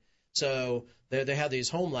country. So they had these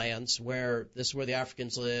homelands where this is where the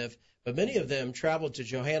Africans live, but many of them traveled to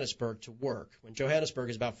Johannesburg to work, when Johannesburg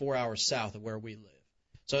is about 4 hours south of where we live.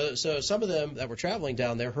 So some of them that were traveling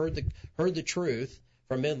down there heard the truth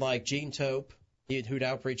from men like Gene Tope, who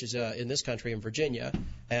now preaches in this country in Virginia,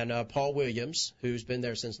 and Paul Williams, who's been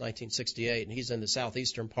there since 1968, and he's in the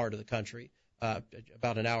southeastern part of the country,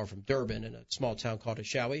 about an hour from Durban, in a small town called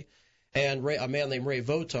Eshowe. And a man named Ray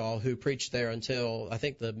Votal, who preached there until, I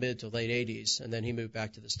think, the mid to late 80s, and then he moved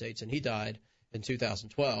back to the States, and he died in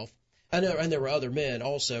 2012. And there were other men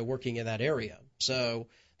also working in that area. So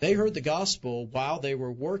they heard the gospel while they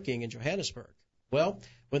were working in Johannesburg. Well,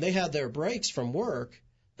 when they had their breaks from work,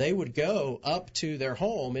 they would go up to their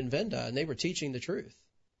home in Venda, and they were teaching the truth.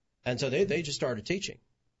 And so they just started teaching,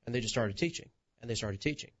 and they just started teaching, and they started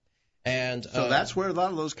teaching. And so that's where a lot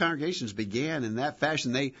of those congregations began in that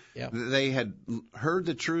fashion. They had heard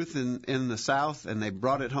the truth in the South, and they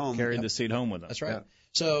brought it home. Carried the seed home with them. That's right. Yeah.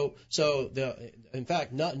 So in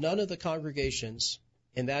fact, none of the congregations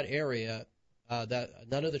in that area,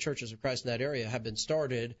 none of the churches of Christ in that area have been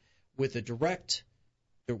started with the direct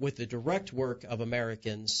with the direct work of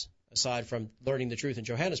Americans, aside from learning the truth in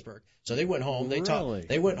Johannesburg. So they went home, they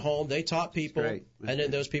taught people, and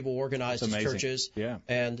then those people organized churches. Yeah.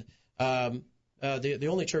 And the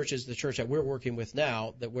only church is the church that we're working with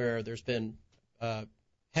now, that where there's been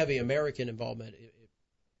heavy American involvement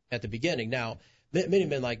at the beginning. Now, many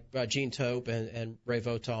men like Gene Tope and Ray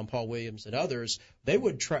Votaw and Paul Williams and others, they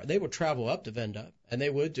would travel up to Venda, and they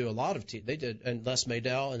would do a lot of they did, and Les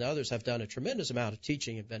Maydell and others have done a tremendous amount of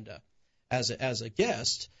teaching in Venda as a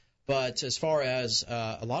guest. But as far as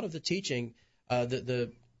a lot of the teaching,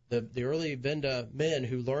 the early Venda men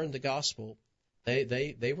who learned the gospel,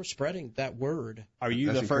 they were spreading that word. Are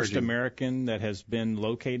you the first American that has been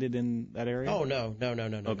located in that area? Oh, no.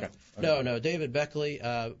 Okay. No. David Beckley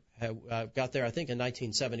got there, I think, in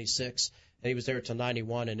 1976, and he was there till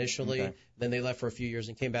 91 initially. Okay. Then they left for a few years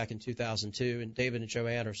and came back in 2002. And David and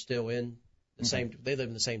Joanne are still in the same. They live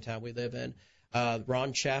in the same town we live in.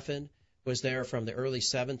 Ron Chaffin was there from the early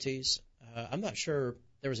 70s. I'm not sure.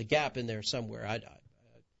 There was a gap in there somewhere.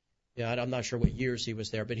 I'm not sure what years he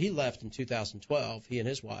was there, but he left in 2012, he and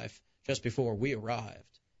his wife, just before we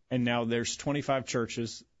arrived. And now there's 25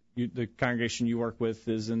 churches. The congregation you work with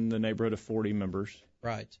is in the neighborhood of 40 members.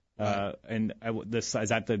 Right. And is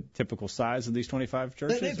that the typical size of these 25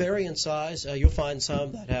 churches? They vary in size. You'll find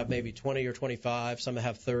some that have maybe 20 or 25, some that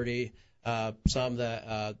have 30, some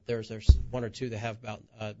that there's one or two that have about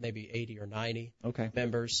maybe 80 or 90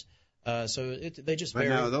 members. So they just vary.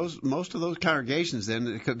 But now most of those congregations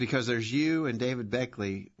then, because there's you and David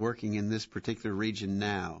Beckley working in this particular region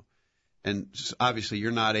now, and obviously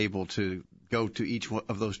you're not able to go to each one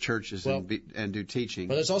of those churches and do teaching.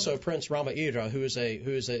 Well, there's also Prince Rama Ira, who's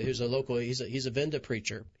a local. He's a Venda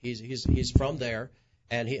preacher. He's from there,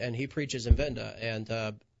 and he preaches in Venda.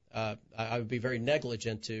 And I would be very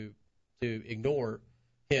negligent to ignore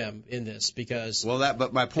him in this, because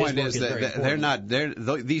but my point is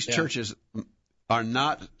that these churches are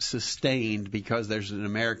not sustained because there's an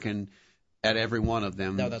American at every one of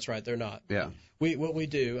them. No, that's right, they're not. Yeah. We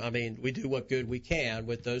do what good we can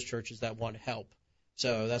with those churches that want help.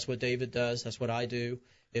 So that's what David does, that's what I do.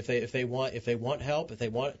 If they want help, if they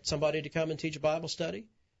want somebody to come and teach a Bible study,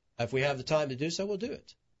 if we have the time to do so, we'll do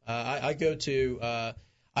it. I go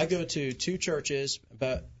to two churches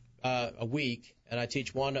about a week, and I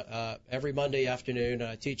teach one every Monday afternoon, and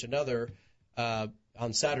I teach another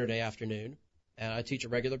on Saturday afternoon, and I teach a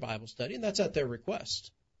regular Bible study, and that's at their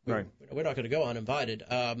request. Right. We're not going to go uninvited.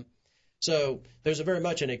 So there's very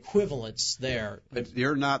much an equivalence there. But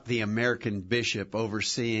you're not the American bishop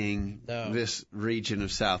overseeing this region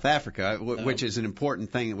of South Africa, which is an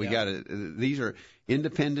important thing that we got to. These are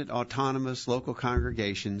independent, autonomous, local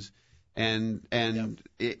congregations. And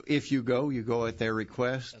if you go at their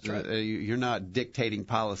request. That's right. You're not dictating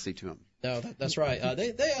policy to them. No, that's right.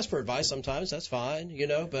 They ask for advice sometimes. That's fine,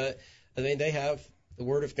 but I mean they have the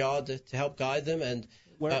Word of God to help guide them. And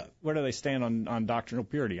where do they stand on doctrinal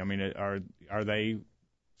purity? I mean, are they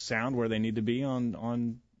sound where they need to be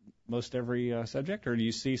on most every subject, or do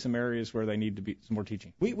you see some areas where they need to be some more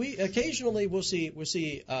teaching? We occasionally we'll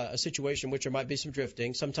see a situation in which there might be some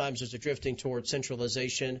drifting. Sometimes there's a drifting toward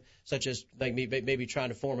centralization, such as maybe trying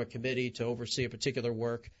to form a committee to oversee a particular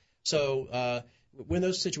work. So when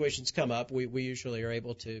those situations come up, we usually are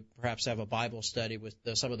able to perhaps have a Bible study with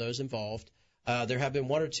some of those involved. There have been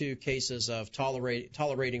one or two cases of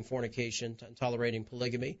tolerating fornication and tolerating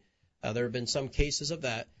polygamy. There have been some cases of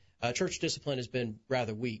that. Church discipline has been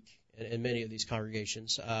rather weak in many of these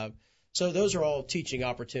congregations. So those are all teaching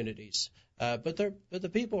opportunities. But the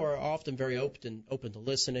people are often very open to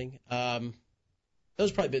listening.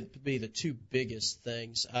 Those probably be the two biggest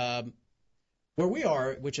things. Where we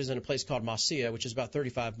are, which is in a place called Masia, which is about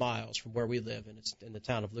 35 miles from where we live, and it's in the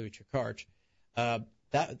town of Louis-Tricart,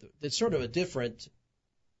 it's sort of a different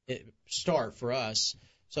start for us.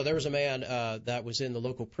 So there was a man that was in the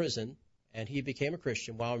local prison, and he became a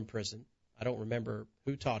Christian while in prison. I don't remember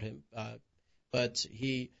who taught him, but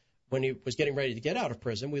when he was getting ready to get out of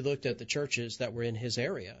prison, we looked at the churches that were in his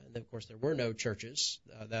area. And, of course, there were no churches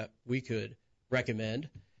that we could recommend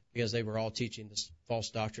because they were all teaching this false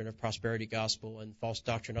doctrine of prosperity gospel and false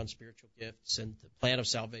doctrine on spiritual gifts and the plan of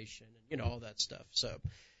salvation and, all that stuff. So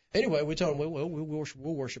anyway, we told him,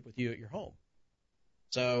 we'll worship with you at your home.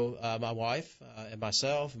 So my wife and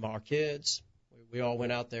myself and our kids, we all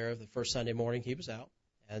went out there the first Sunday morning he was out,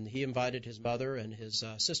 and he invited his mother and his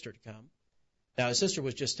sister to come. Now, his sister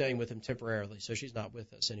was just staying with him temporarily, so she's not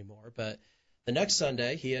with us anymore. But the next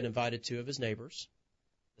Sunday, he had invited two of his neighbors.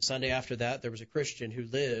 The Sunday after that, there was a Christian who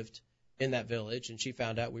lived in that village, and she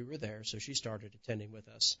found out we were there, so she started attending with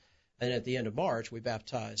us. And at the end of March, we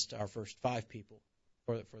baptized our first 5 people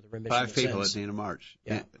for the remission 5 of people sins. at the end of March.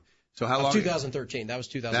 Yeah. So how long? 2013. That was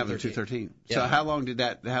 2013. That was 2013. Yeah. So how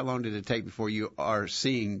long did it take before you are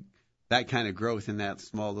seeing that kind of growth in that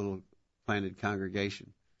small little planted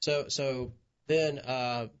congregation? So then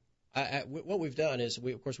what we've done is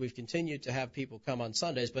we've continued to have people come on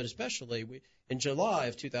Sundays, but especially in July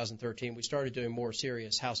of 2013 we started doing more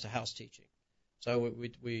serious house-to-house teaching. So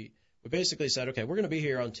we basically said, okay, we're going to be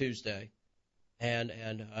here on Tuesday, and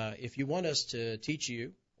if you want us to teach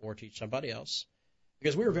you or teach somebody else,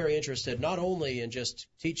 because we were very interested not only in just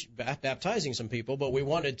baptizing some people, but we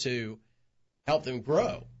wanted to help them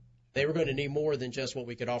grow. They were going to need more than just what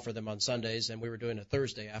we could offer them on Sundays, and we were doing a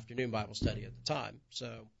Thursday afternoon Bible study at the time.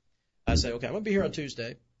 So I said, okay, I'm going to be here on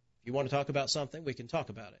Tuesday. If you want to talk about something, we can talk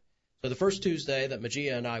about it. So the first Tuesday that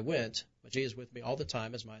Majia and I went, Majia is with me all the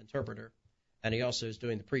time as my interpreter, and he also is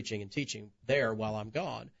doing the preaching and teaching there while I'm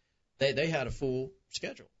gone. They had a full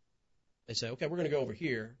schedule. They said, okay, we're going to go over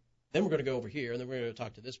here, then we're going to go over here, and then we're going to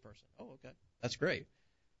talk to this person. Oh, okay, that's great.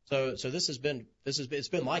 So it's been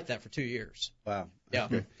like that for 2 years. Wow. Yeah,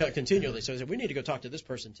 continually. So I said, we need to go talk to this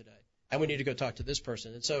person today, and we need to go talk to this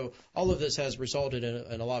person. And so all of this has resulted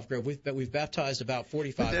in a lot of growth. We've baptized about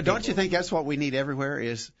 45 people. Don't you think that's what we need everywhere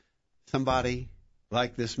is somebody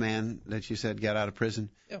like this man that you said got out of prison,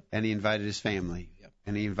 and he invited his family,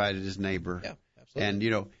 and he invited his neighbor. Yeah, absolutely.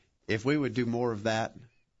 And, if we would do more of that.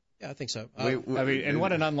 Yeah, I think so. And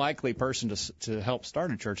what an unlikely person to help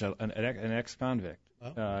start a church, an ex-convict.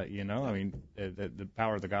 The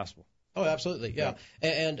power of the gospel. Oh, absolutely, yeah.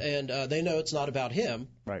 And they know it's not about him.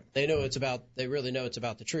 Right. They really know it's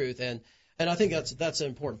about the truth. And I think that's an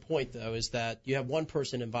important point, though, is that you have one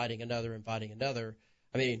person inviting another.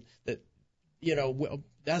 I mean,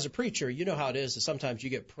 as a preacher, you know how it is that sometimes you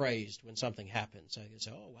get praised when something happens. So you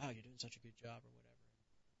say, oh, wow, you're doing such a good job or whatever.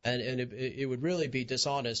 And it would really be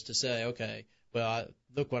dishonest to say, okay, well,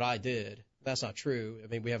 look what I did. That's not true. I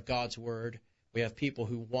mean, we have God's word. We have people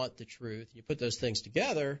who want the truth. You put those things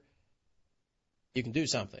together, you can do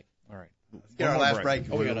something. All right. Let's get our last break.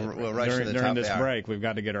 We'll rush to the top of the hour. During this break, we've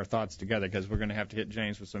got to get our thoughts together because we're going to have to hit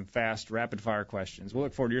James with some fast, rapid-fire questions. We'll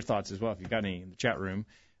look forward to your thoughts as well if you've got any in the chat room.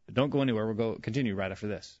 But don't go anywhere. We'll continue right after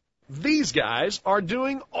this. These guys are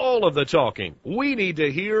doing all of the talking. We need to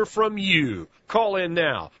hear from you. Call in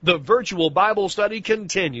now. The virtual Bible study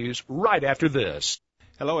continues right after this.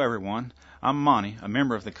 Hello, everyone. I'm Monty, a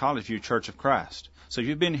member of the College View Church of Christ. So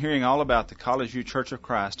you've been hearing all about the College View Church of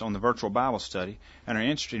Christ on the virtual Bible study and are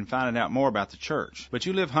interested in finding out more about the church. But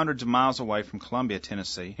you live hundreds of miles away from Columbia,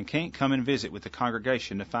 Tennessee, and can't come and visit with the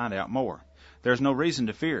congregation to find out more. There's no reason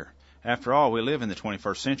to fear. After all, we live in the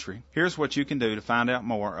 21st century. Here's what you can do to find out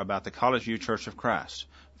more about the College View Church of Christ.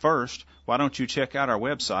 First, why don't you check out our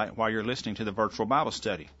website while you're listening to the virtual Bible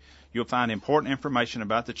study? You'll find important information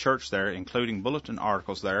about the church there, including bulletin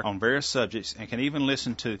articles there on various subjects, and can even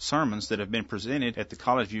listen to sermons that have been presented at the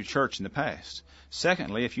College View Church in the past.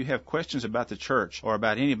 Secondly, if you have questions about the church or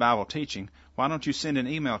about any Bible teaching, why don't you send an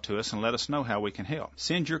email to us and let us know how we can help?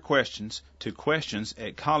 Send your questions to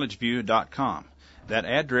questions@collegeview.com. That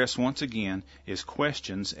address, once again, is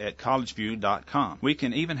questions@collegeview.com. We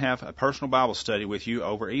can even have a personal Bible study with you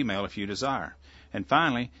over email if you desire. And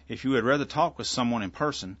finally, if you would rather talk with someone in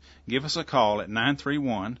person, give us a call at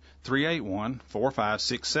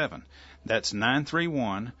 931-381-4567. That's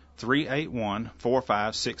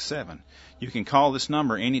 931-381-4567. You can call this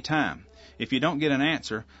number any time. If you don't get an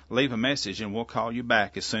answer, leave a message and we'll call you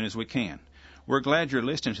back as soon as we can. We're glad you're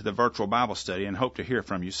listening to the virtual Bible study and hope to hear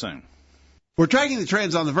from you soon. We're tracking the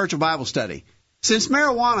trends on the virtual Bible study. Since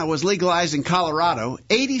marijuana was legalized in Colorado,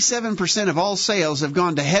 87% of all sales have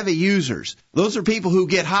gone to heavy users. Those are people who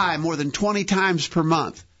get high more than 20 times per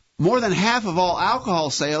month. More than half of all alcohol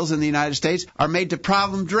sales in the United States are made to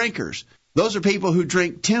problem drinkers. Those are people who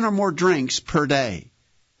drink 10 or more drinks per day.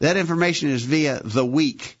 That information is via The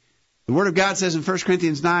Week. The Word of God says in 1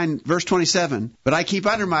 Corinthians 9, verse 27, "But I keep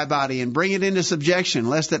under my body and bring it into subjection,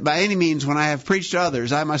 lest that by any means when I have preached to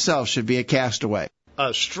others, I myself should be a castaway."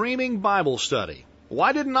 A streaming Bible study.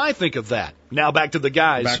 Why didn't I think of that? Now back to the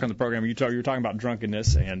guys. Back on the program, you were talking about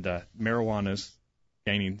drunkenness and marijuana's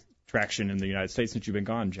gaining traction in the United States since you've been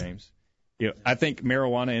gone, James. I think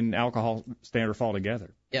marijuana and alcohol stand or fall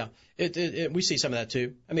together. Yeah, we see some of that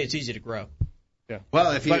too. I mean, it's easy to grow. Yeah.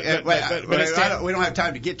 Well, if you, we don't have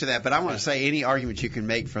time to get to that, but I want to say any argument you can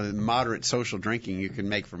make for the moderate social drinking, you can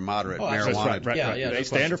make for moderate marijuana. Right. They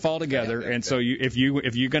stand or fall together, and so if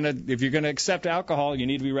you're gonna accept alcohol, you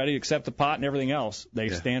need to be ready to accept the pot and everything else. They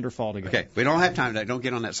stand or fall together. Okay, we don't have time to that. Don't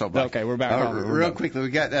get on that soapbox. Okay, we're back. Real quickly, we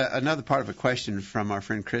got another part of a question from our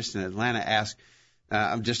friend Chris in Atlanta. Asked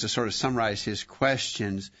just to sort of summarize his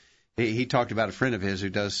questions. he talked about a friend of his who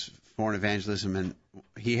does foreign evangelism, and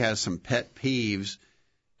he has some pet peeves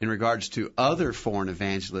in regards to other foreign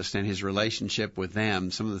evangelists and his relationship with them,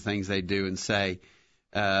 some of the things they do and say.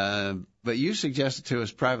 But you suggested to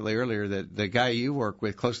us privately earlier that the guy you work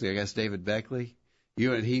with closely, I guess, David Beckley,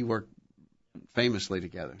 you and he work famously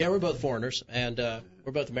together. Yeah, we're both foreigners, and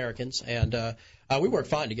we're both Americans, and we work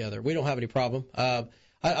fine together. We don't have any problem.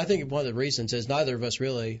 I think one of the reasons is neither of us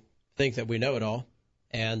really think that we know it all,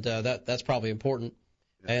 and that's probably important.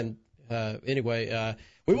 And anyway,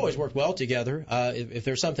 we've always worked well together. If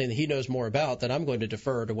there's something that he knows more about, then I'm going to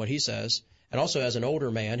defer to what he says. And also, as an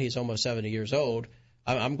older man, he's almost 70 years old,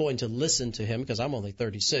 I'm going to listen to him because I'm only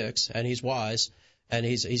 36, and he's wise, and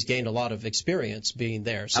he's gained a lot of experience being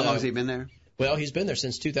there. So, how long has he been there? Well, he's been there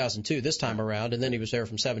since 2002 this time around, and then he was there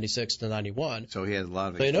from 76 to 91. So he has a lot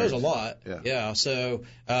of experience. So he knows a lot. Yeah. So,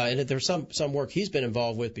 and if there's some work he's been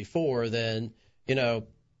involved with before, then,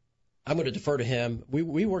 I'm going to defer to him.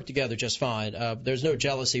 We work together just fine. There's no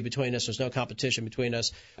jealousy between us. There's no competition between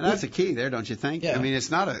us. And that's the key there, don't you think? Yeah. I mean,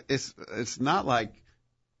 it's not like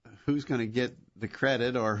who's going to get the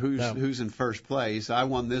credit or who's in first place. I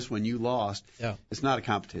won this one, you lost. Yeah. It's not a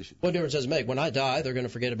competition. What difference does it make? When I die, they're going to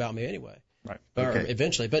forget about me anyway. Right. Or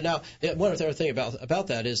eventually. But now, one other thing about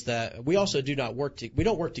that is that we also we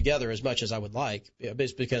don't work together as much as I would like,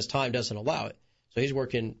 because time doesn't allow it. So he's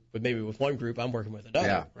working with one group, I'm working with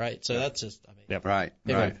another, right? So that's just, Yep. Right,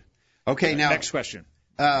 anyway. right. Okay, now. Next question.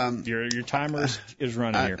 Your timer is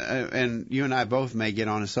running here. And you and I both may get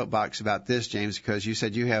on a soapbox about this, James, because you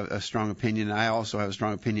said you have a strong opinion. I also have a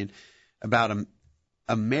strong opinion about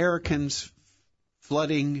Americans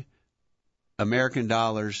flooding American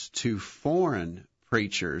dollars to foreign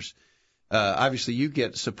preachers. Obviously, you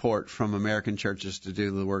get support from American churches to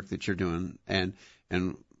do the work that you're doing, and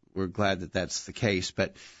we're glad that that's the case.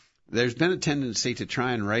 But there's been a tendency to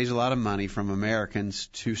try and raise a lot of money from Americans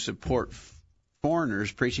to support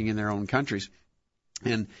foreigners preaching in their own countries.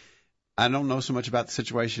 And I don't know so much about the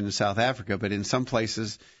situation in South Africa, but in some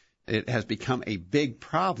places it has become a big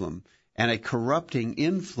problem and a corrupting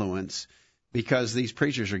influence because these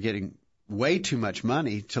preachers are getting way too much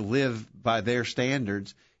money to live by their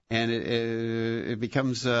standards, and it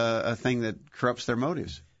becomes a thing that corrupts their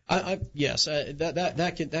motives. Yes,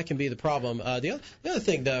 that can be the problem. The other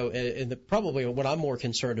thing, though, and probably what I'm more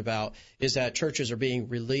concerned about is that churches are being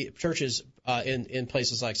churches in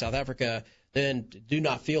places like South Africa then do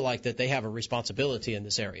not feel like that they have a responsibility in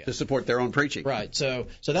this area to support their own preaching. Right. So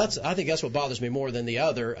I think that's what bothers me more than the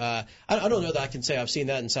other. I don't know that I can say I've seen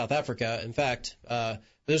that in South Africa. In fact,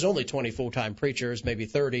 there's only 20 full-time preachers, maybe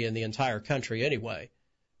 30 in the entire country anyway.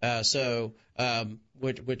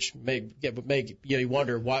 Which may you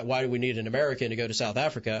wonder why do we need an American to go to South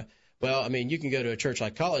Africa? Well, I mean, you can go to a church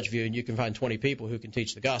like College View and you can find 20 people who can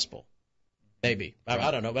teach the gospel. Maybe.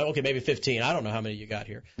 I don't know. Okay, maybe 15. I don't know how many you got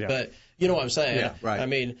here. Yeah. But you know what I'm saying. Yeah, right. I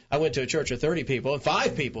mean, I went to a church of 30 people and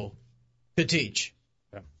 5 people could teach.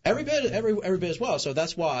 Yeah. Every bit as well. So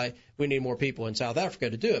that's why we need more people in South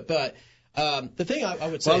Africa to do it. But the thing I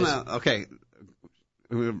would say okay.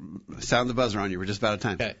 We'll sound the buzzer on you. We're just about out of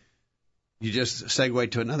time. Okay. You just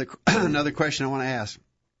segued to another question I want to ask.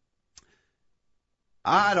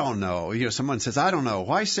 I don't know. Someone says, I don't know.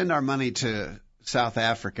 Why send our money to South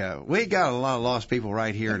Africa? We got a lot of lost people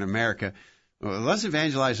right here in America. Well, let's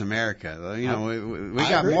evangelize America. We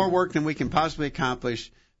got more work than we can possibly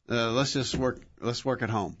accomplish. Let's just work. Let's work at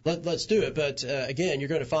home. Let's do it. But again, you're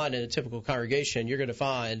going to find in a typical congregation, you're going to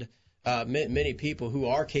find many people who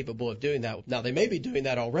are capable of doing that. Now, they may be doing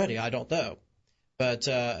that already. I don't know. But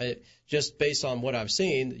just based on what I've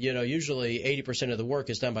seen, usually 80% of the work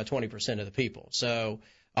is done by 20% of the people. So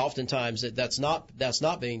oftentimes that's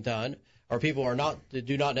not being done, or people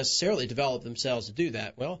do not necessarily develop themselves to do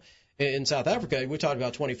that. Well, in South Africa, we talked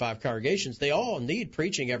about 25 congregations. They all need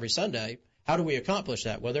preaching every Sunday. How do we accomplish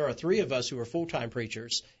that? Well, there are 3 of us who are full-time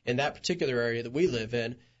preachers in that particular area that we live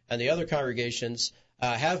in, and the other congregations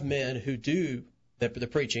have men who do the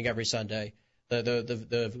preaching every Sunday.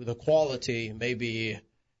 The quality maybe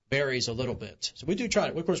varies a little bit. So we do try.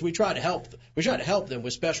 Of course, we try to help them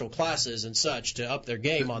with special classes and such to up their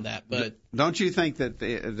game on that. But don't you think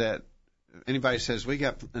that anybody says we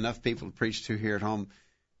got enough people to preach to here at home?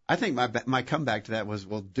 I think my comeback to that was,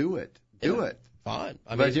 well, do it. Fine.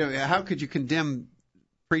 But how could you condemn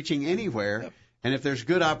preaching anywhere? Yep. And if there's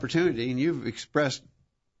good opportunity, and you've expressed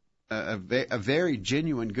a very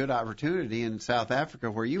genuine good opportunity in South Africa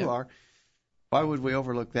where you are. Why would we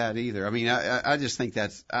overlook that either? I mean, I just think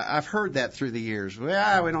I've heard that through the years. We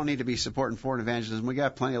don't need to be supporting foreign evangelism. We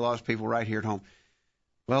got plenty of lost people right here at home.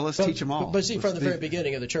 Well, let's teach them all. But see, from the very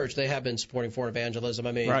beginning of the church, they have been supporting foreign evangelism.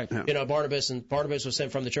 I mean, Barnabas was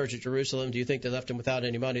sent from the church at Jerusalem. Do you think they left him without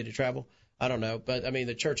any money to travel? I don't know. But, I mean,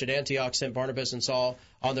 the church at Antioch sent Barnabas and Saul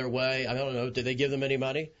on their way. I don't know. Did they give them any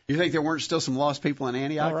money? You think there weren't still some lost people in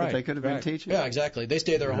Antioch that they could have been teaching? Yeah, exactly. They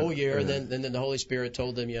stayed there a whole year, and then the Holy Spirit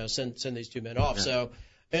told them, send these two men off. So,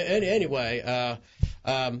 anyway.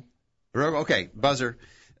 Okay, buzzer.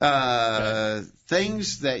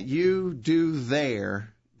 Things that you do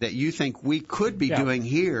there that you think we could be doing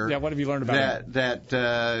here. Yeah, what have you learned about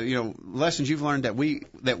lessons you've learned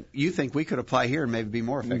that you think we could apply here and maybe be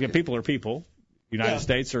more effective. People are people, United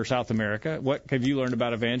States or South America. What have you learned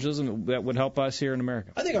about evangelism that would help us here in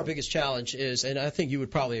America? I think our biggest challenge is, and I think you would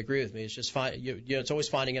probably agree with me, is just it's always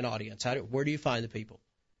finding an audience. Where do you find the people?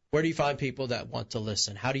 Where do you find people that want to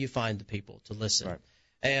listen? How do you find the people to listen? Right.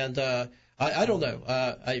 And I don't know.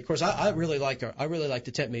 Of course, I really like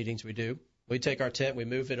the tent meetings we do. We take our tent, we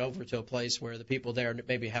move it over to a place where the people there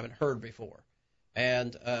maybe haven't heard before.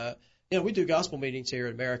 And we do gospel meetings here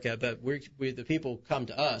in America, but the people come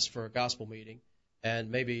to us for a gospel meeting,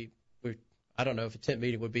 and maybe I don't know if a tent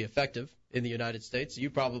meeting would be effective in the United States. You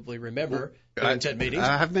probably remember doing tent meetings.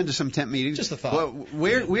 I've been to some tent meetings. Just a thought. Well,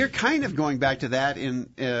 we're kind of going back to that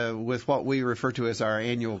with what we refer to as our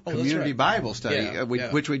annual community Bible study,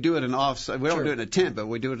 which we do at an off-site. We don't do it in a tent, but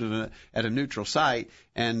we do it at a neutral site.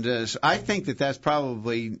 And so I think that's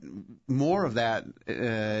probably more of that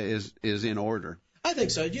is in order. I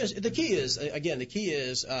think so. Yes. The key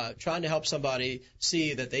is trying to help somebody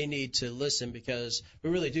see that they need to listen, because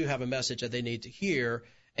we really do have a message that they need to hear,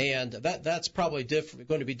 and that's probably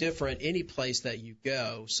going to be different any place that you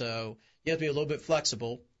go. So you have to be a little bit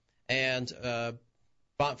flexible and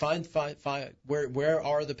find where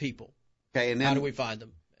are the people. Okay, and then, how do we find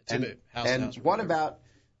them? And what about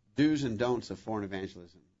do's and don'ts of foreign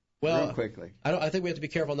evangelism? Well, real quickly, I think we have to be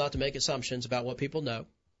careful not to make assumptions about what people know.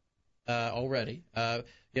 Already,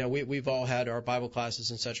 we've all had our Bible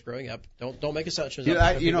classes and such growing up. Don't make assumptions.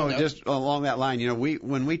 Just along that line,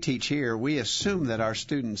 when we teach here, we assume that our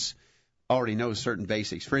students already know certain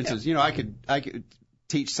basics. For instance, I could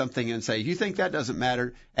teach something and say, "You think that doesn't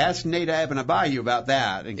matter? Ask Nadab and Abihu about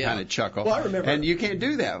that," and kind of chuckle. Well, I remember, and you can't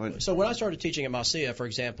do that. So when I started teaching at Masia, for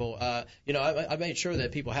example, I made sure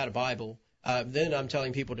that people had a Bible. Then I'm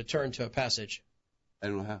telling people to turn to a passage. I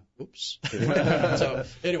don't know how. Oops. So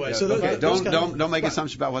anyway, don't make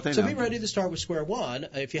assumptions about what they know. So be ready to start with square one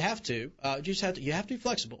if you have to. You have to be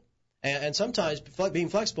flexible, and sometimes being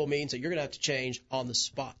flexible means that you're going to have to change on the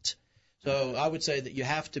spot. So I would say that you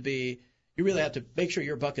really have to make sure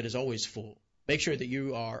your bucket is always full. Make sure that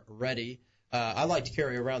you are ready. I like to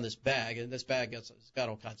carry around this bag, and this bag has got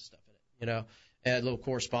all kinds of stuff in it, and little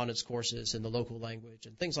correspondence courses in the local language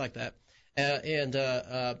and things like that.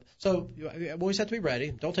 So you always have to be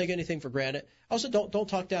ready. Don't take anything for granted. Also, don't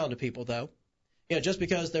talk down to people, though. Just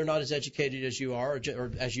because they're not as educated as you are,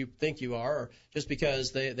 or as you think you are, or just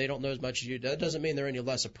because they don't know as much as you do, that doesn't mean they're any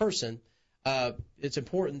less a person. It's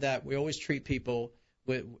important that we always treat people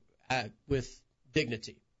with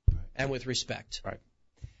dignity and with respect. Right.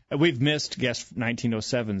 We've missed Guest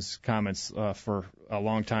 1907's comments for a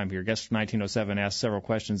long time here. Guest 1907 asked several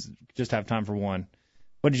questions. Just have time for one.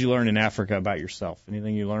 What did you learn in Africa about yourself?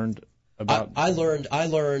 Anything you learned about? I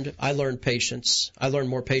learned patience. I learned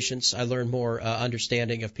more patience. I learned more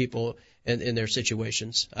understanding of people in their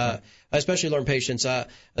situations. I especially learned patience. There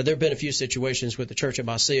have been a few situations with the church at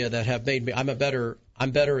Masia that have made me. I'm better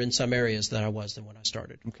in some areas than I was when I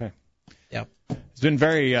started. Okay. Yeah. It's been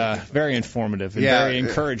very informative and very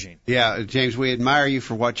encouraging. Yeah, James, we admire you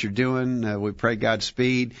for what you're doing. We pray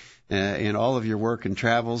Godspeed in all of your work and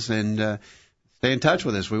travels, and stay in touch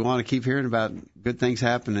with us. We want to keep hearing about good things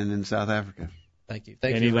happening in South Africa. Thank you.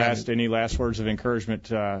 Any last words of encouragement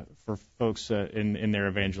for folks in their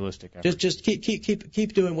evangelistic efforts? Just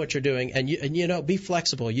keep doing what you're doing, and be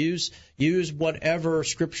flexible. Use whatever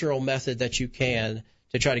scriptural method that you can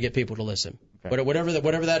to try to get people to listen. Okay.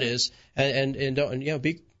 Whatever that is, and don't, you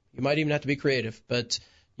might even have to be creative, but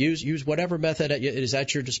use whatever method is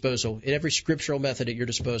at your disposal, every scriptural method at your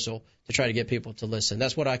disposal to try to get people to listen.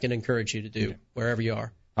 That's what I can encourage you to do wherever you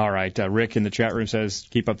are. All right. Rick in the chat room says,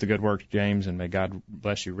 keep up the good work, James, and may God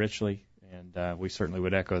bless you richly. And we certainly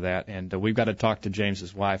would echo that. And we've got to talk to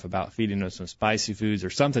James's wife about feeding us some spicy foods or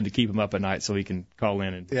something to keep him up at night so he can call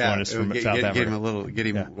in and join us from South Africa. Get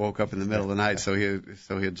him woke up in the middle of the night so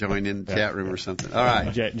he'll join in the chat room or something. All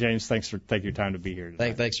right. James, thanks for taking your time to be here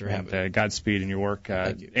today. Thanks for having me. Godspeed in your work.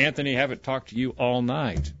 Thank you. Anthony, haven't talked to you all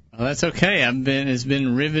night. Well, that's okay. It's been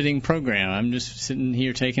a riveting program. I'm just sitting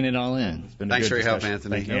here taking it all in. Thanks for your help,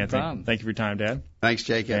 Anthony. Thank you, No problem. Thank you for your time, Dad. Thanks,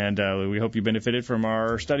 Jacob. And we hope you benefited from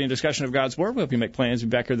our study and discussion of God's Word. We hope you make plans to be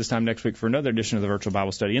back here this time next week for another edition of the Virtual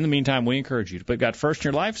Bible Study. In the meantime, we encourage you to put God first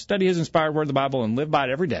in your life, study His inspired Word of the Bible, and live by it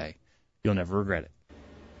every day. You'll never regret it.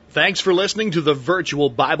 Thanks for listening to the Virtual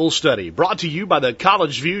Bible Study, brought to you by the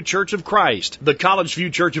College View Church of Christ. The College View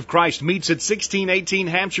Church of Christ meets at 1618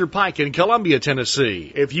 Hampshire Pike in Columbia,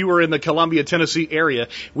 Tennessee. If you are in the Columbia, Tennessee area,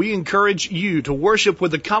 we encourage you to worship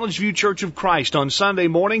with the College View Church of Christ on Sunday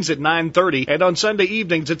mornings at 9:30 and on Sunday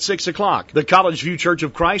evenings at 6 o'clock. The College View Church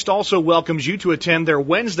of Christ also welcomes you to attend their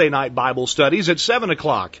Wednesday night Bible studies at 7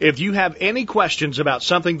 o'clock. If you have any questions about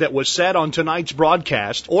something that was said on tonight's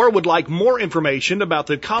broadcast or would like more information about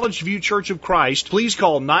the College View Church of Christ, please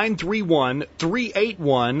call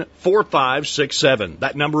 931-381-4567.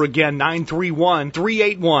 That number again,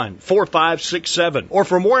 931-381-4567. Or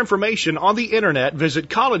for more information on the internet, visit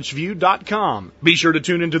collegeview.com. Be sure to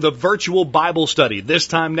tune into the Virtual Bible Study this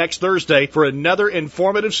time next Thursday for another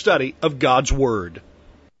informative study of God's Word.